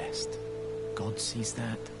try our best. God sees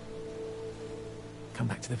that. Come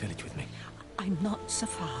back to the village with me. I'm not so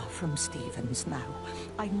far from Stevens now.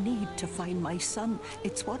 I need to find my son.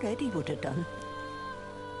 It's what Eddie would have done.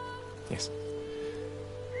 Yes.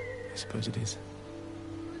 I suppose it is.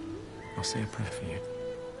 I'll say a prayer for you.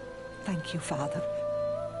 Thank you, Father.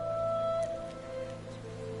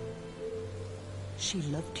 She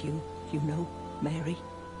loved you, you know, Mary.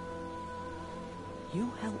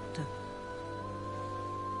 You helped her.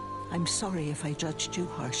 I'm sorry if I judged you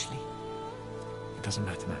harshly. It doesn't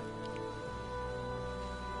matter now.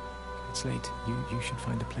 It's late. You should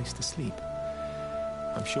find a place to sleep.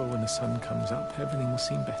 I'm sure when the sun comes up, everything will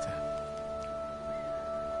seem better.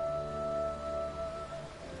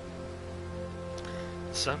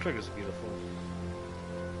 The soundtrack is beautiful.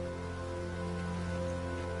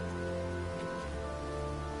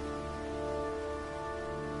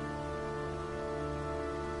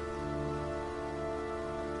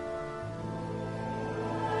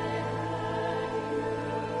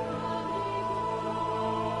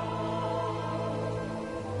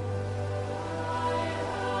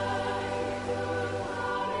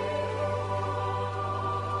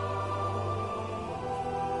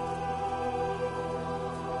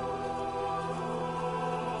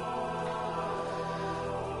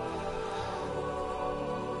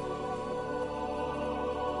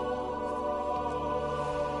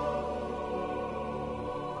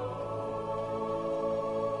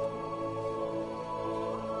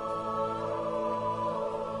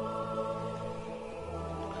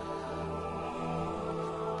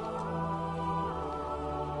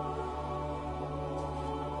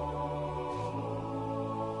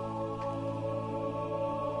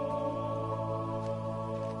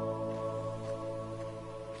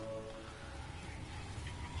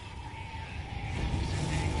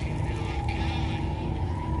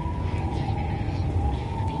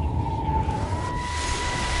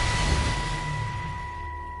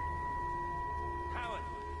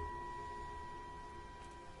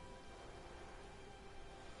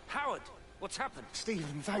 Howard, what's happened?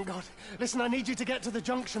 Stephen, thank God. Listen, I need you to get to the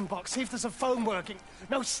junction box, see if there's a phone working.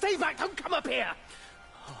 No, stay back, don't come up here!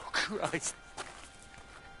 Oh, Christ.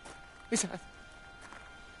 Is that...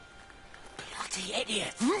 Bloody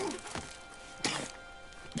idiot!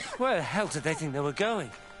 Where the hell did they think they were going?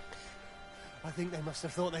 I think they must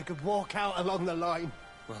have thought they could walk out along the line.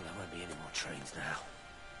 Well, there won't be any more trains now.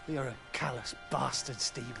 You're a callous bastard,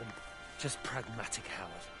 Stephen. Just pragmatic,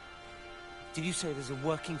 Howard. Did you say there's a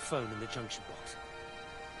working phone in the junction box?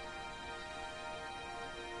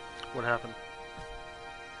 What happened?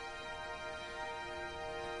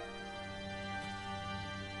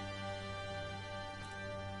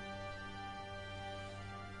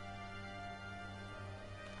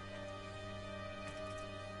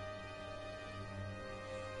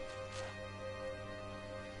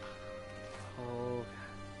 Oh.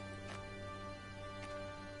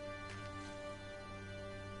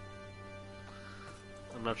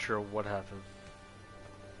 I'm not sure what happened.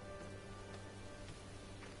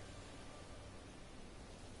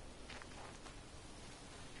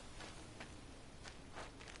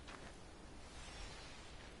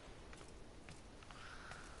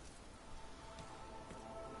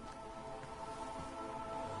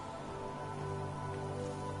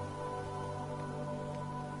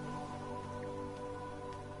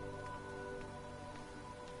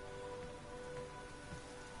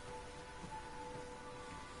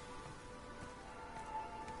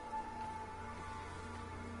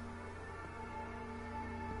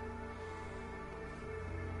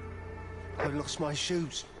 I lost my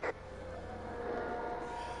shoes.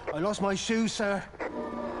 I lost my shoes, sir.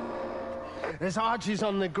 There's arches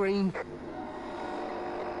on the green.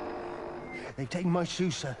 They've taken my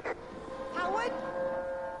shoes, sir. Howard?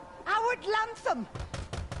 Howard Lantham!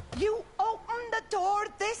 You open the door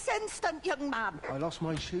this instant, young man. I lost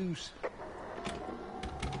my shoes.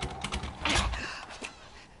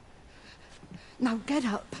 Now get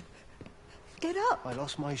up. Get up. I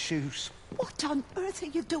lost my shoes. What on earth are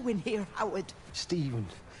you doing here, Howard? Stephen,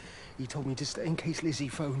 he told me to stay in case Lizzie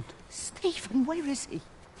phoned. Stephen, where is he?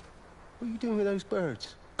 What are you doing with those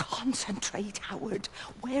birds? Concentrate, Howard.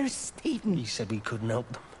 Where's Stephen? He said we couldn't help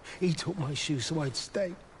them. He took my shoes so I'd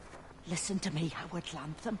stay. Listen to me, Howard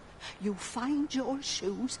Lantham. You find your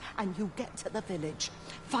shoes and you get to the village.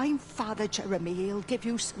 Find Father Jeremy, he'll give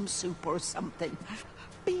you some soup or something.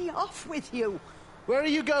 Be off with you. Where are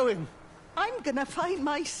you going? I'm gonna find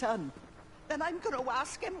my son. Then I'm gonna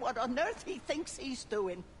ask him what on earth he thinks he's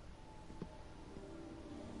doing.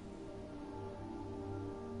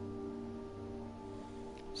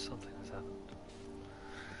 Something has happened.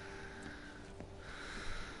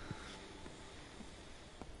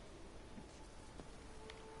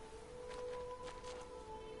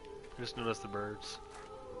 I just noticed the birds.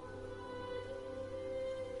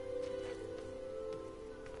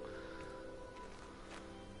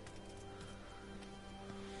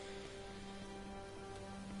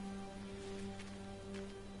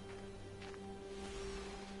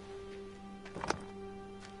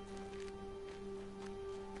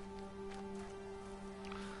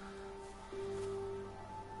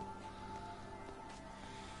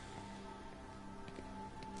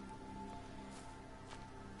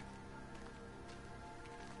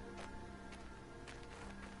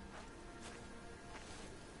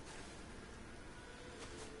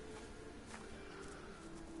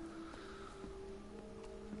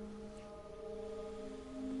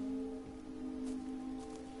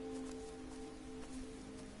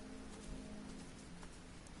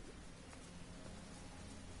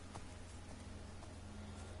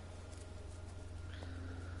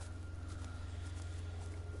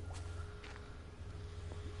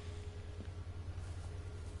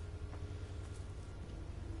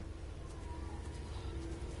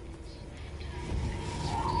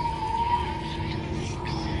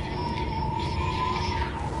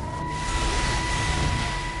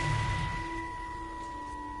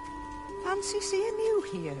 Fancy seeing you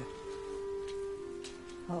here.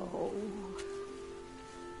 Oh.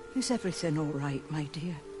 Is everything all right, my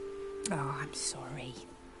dear? Oh, I'm sorry.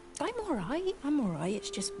 I'm all right. I'm all right. It's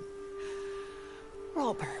just...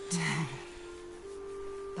 Robert.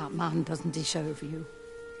 That man doesn't deserve you.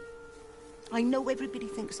 I know everybody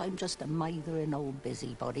thinks I'm just a mithering old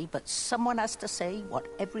busybody, but someone has to say what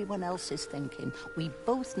everyone else is thinking. We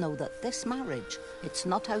both know that this marriage, it's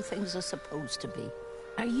not how things are supposed to be.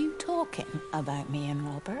 Are you talking about me and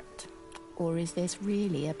Robert? Or is this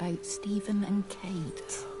really about Stephen and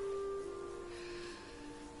Kate?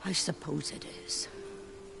 I suppose it is.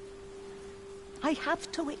 I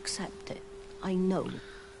have to accept it. I know,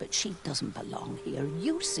 but she doesn't belong here.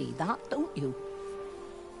 You see that, don't you?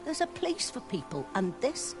 There's a place for people, and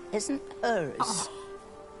this isn't hers. Oh.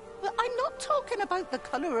 Well, I'm not talking about the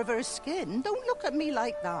colour of her skin. Don't look at me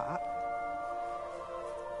like that.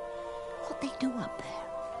 What they do up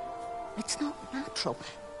there, it's not natural.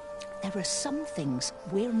 There are some things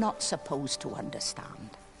we're not supposed to understand.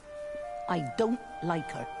 I don't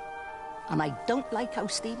like her. And I don't like how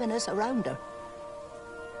Stephen is around her.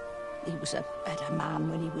 He was a better man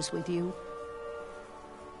when he was with you.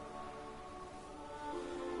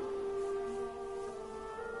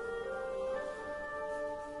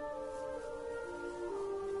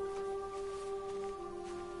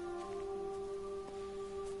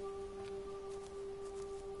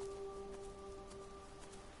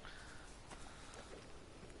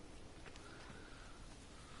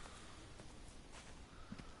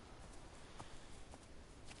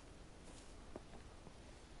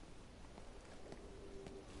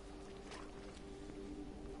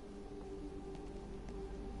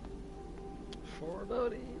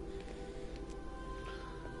 Foreboding.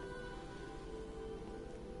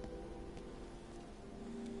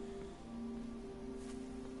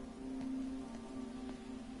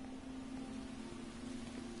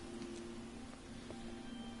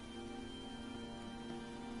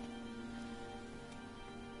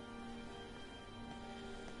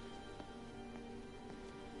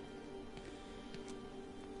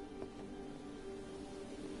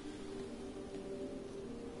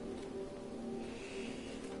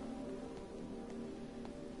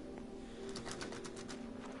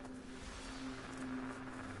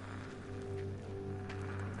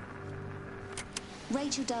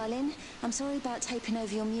 Rachel, darling, I'm sorry about taping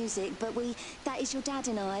over your music, but that is your dad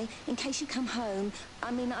and I, in case you come home.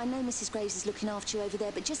 I mean, I know Mrs. Graves is looking after you over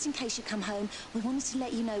there, but just in case you come home, we wanted to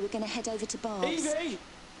let you know we're going to head over to Barb's. Evie!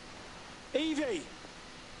 Evie!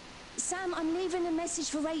 Sam, I'm leaving a message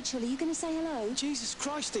for Rachel. Are you going to say hello? Jesus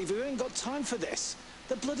Christ, Evie, we ain't got time for this.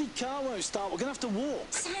 The bloody car won't start. We're going to have to walk.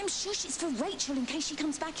 Sam, shush, it's for Rachel in case she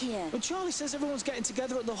comes back here. But Charlie says everyone's getting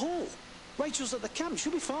together at the hall. Rachel's at the camp.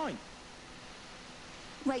 She'll be fine.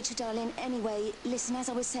 Rachel, darling, anyway, listen, as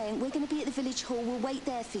I was saying, we're going to be at the village hall. We'll wait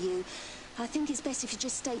there for you. I think it's best if you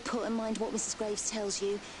just stay put and mind what Mrs. Graves tells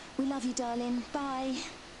you. We love you, darling. Bye.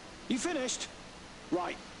 You finished?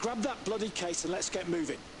 Right, grab that bloody case and let's get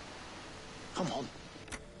moving. Come on.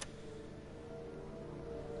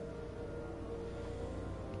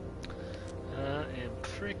 I am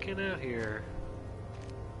freaking out here.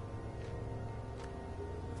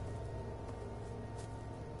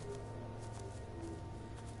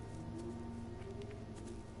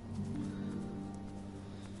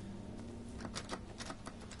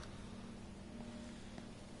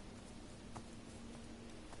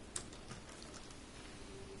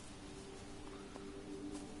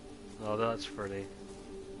 Oh, that's pretty.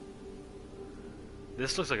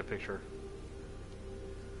 This looks like a picture.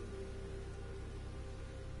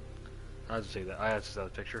 I have to say that. I have to say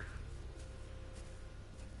that picture.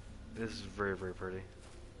 This is very, very pretty.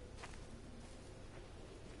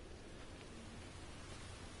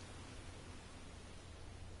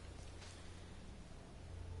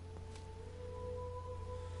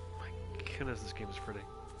 My goodness, this game is pretty.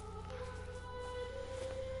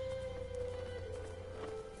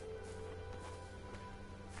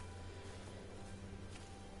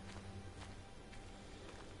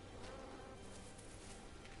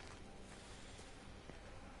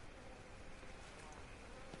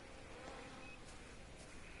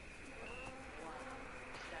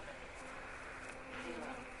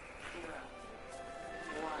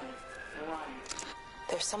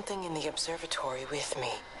 There's something in the observatory with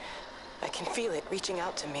me. I can feel it reaching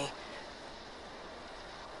out to me.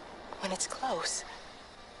 When it's close,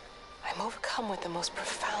 I'm overcome with the most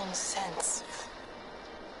profound sense of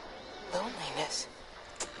loneliness.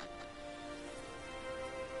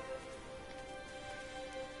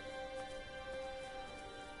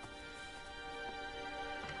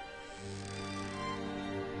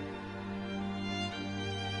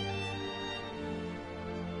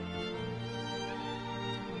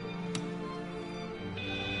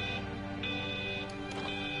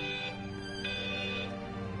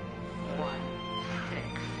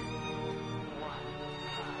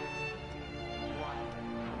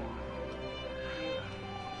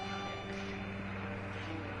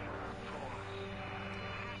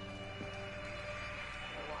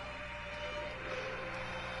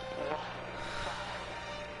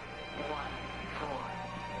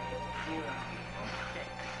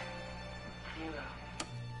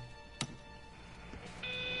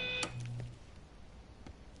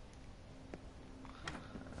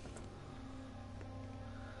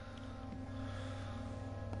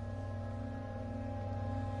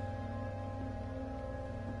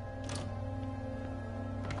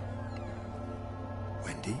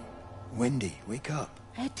 Wendy, wake up.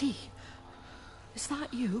 Eddie, is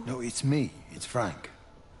that you? No, it's me. It's Frank.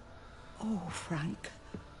 Oh, Frank.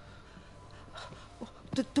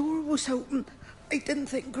 The door was open. I didn't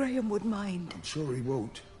think Graham would mind. I'm sure he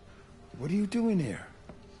won't. What are you doing here?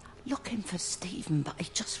 Looking for Stephen, but I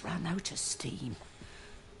just ran out of steam.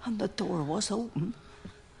 And the door was open.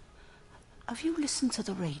 Have you listened to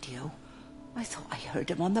the radio? I thought I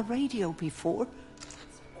heard him on the radio before.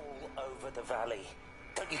 All over the valley.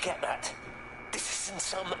 Don't you get that? This isn't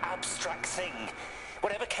some abstract thing.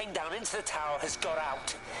 Whatever came down into the tower has got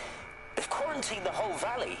out. They've quarantined the whole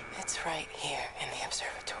valley. It's right here in the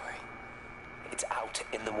observatory. It's out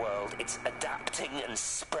in the world. It's adapting and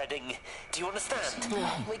spreading. Do you understand? No,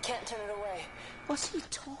 we can't turn it away. What's he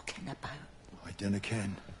talking about? I dunno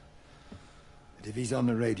ken. But if he's on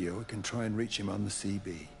the radio, I can try and reach him on the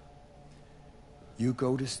CB. You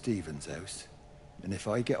go to Stephen's house, and if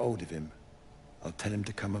I get hold of him, I'll tell him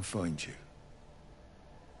to come and find you.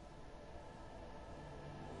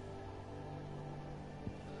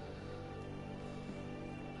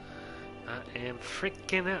 I am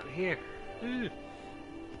freaking out here. Ooh.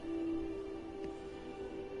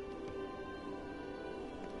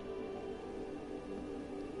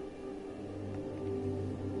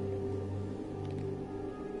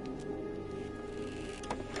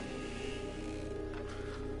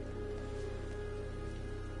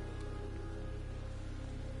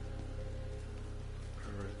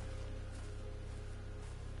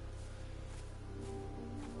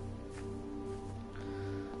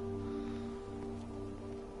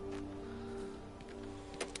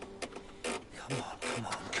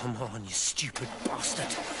 Come on, you stupid bastard.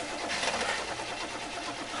 Oh,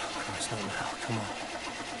 Christ, not now. Come on.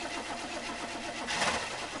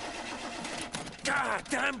 God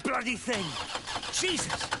damn bloody thing!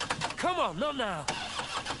 Jesus! Come on, not now!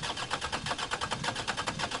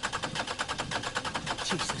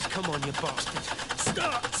 Jesus, come on, you bastard!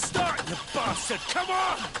 Start, you bastard! Come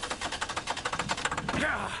on!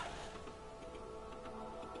 Ah!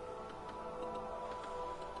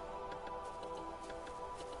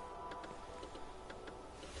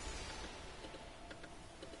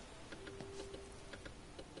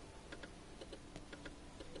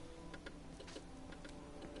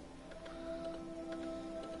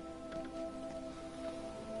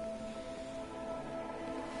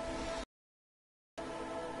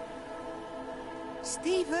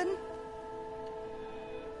 Stephen?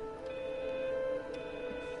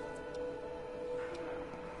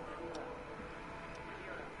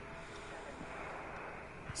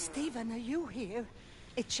 Stephen, are you here?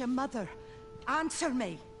 It's your mother. Answer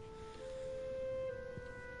me.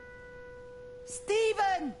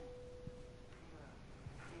 Stephen!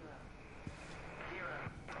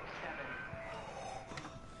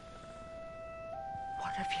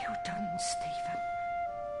 What have you done, Stephen?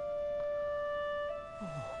 Oh,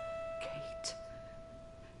 Kate.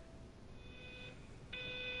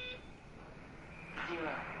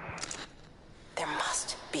 There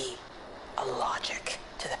must be a logic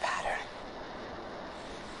to the pattern.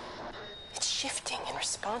 It's shifting in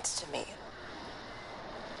response to me.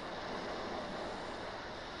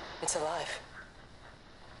 It's alive.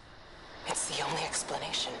 It's the only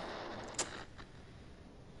explanation.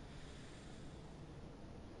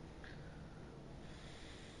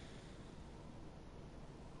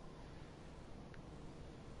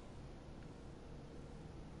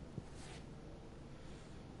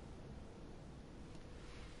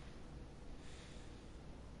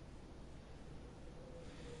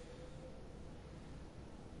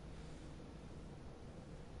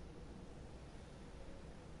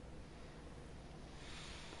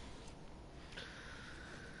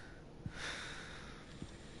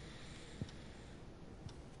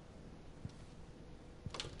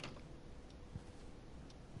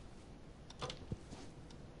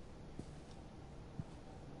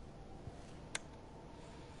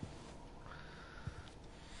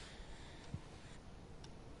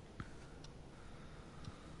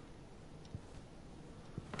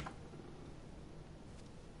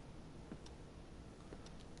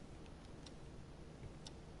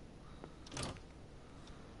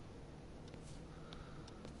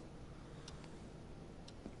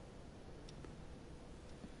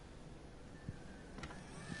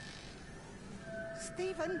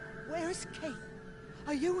 Stephen, where's Kate?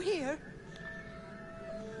 Are you here?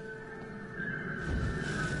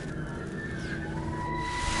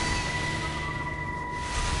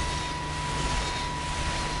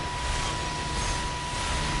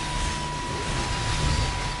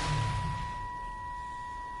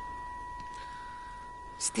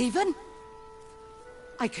 Stephen?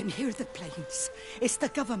 I can hear the planes. It's the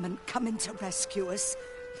government coming to rescue us.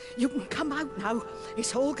 You can come out now.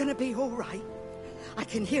 It's all gonna be all right. I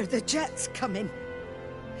can hear the jets coming.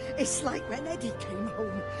 It's like when Eddie came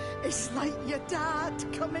home. It's like your dad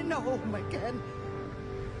coming home again.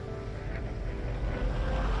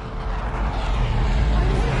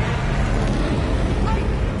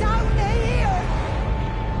 I'm down here!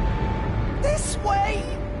 This way!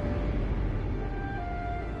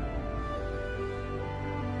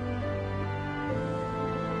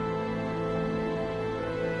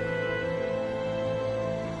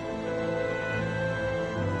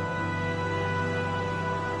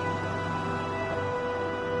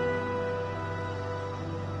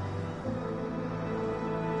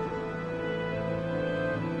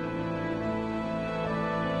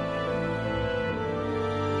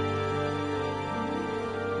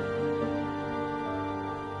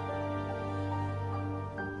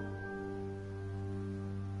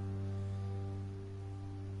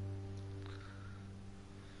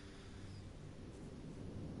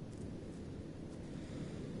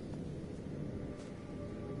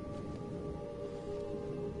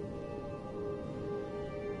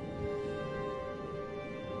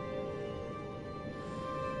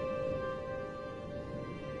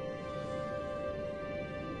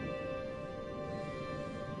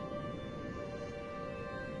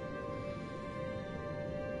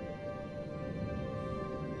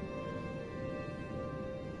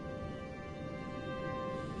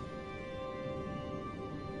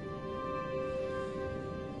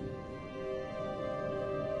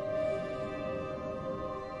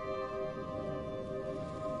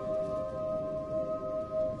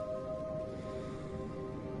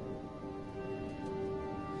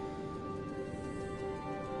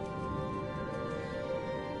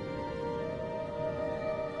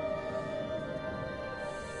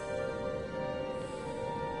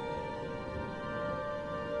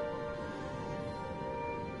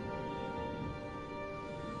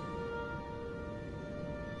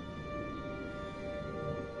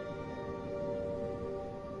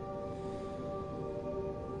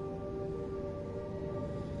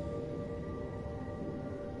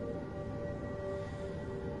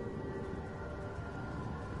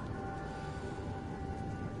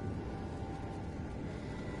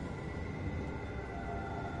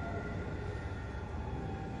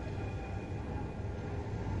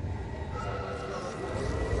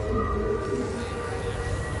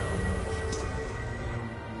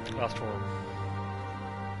 Last one.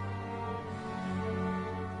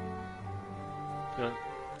 Good.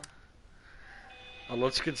 I'd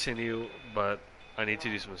love to continue, but I need to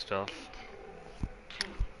do some stuff.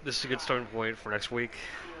 This is a good starting point for next week.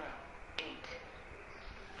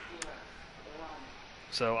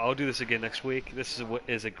 So I'll do this again next week. This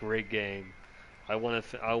is a great game. I want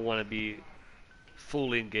to be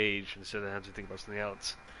fully engaged instead of having to think about something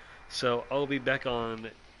else. So I'll be back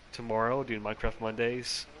on tomorrow doing Minecraft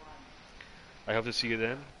Mondays. I hope to see you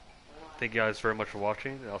then. Thank you guys very much for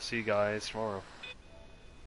watching, and I'll see you guys tomorrow.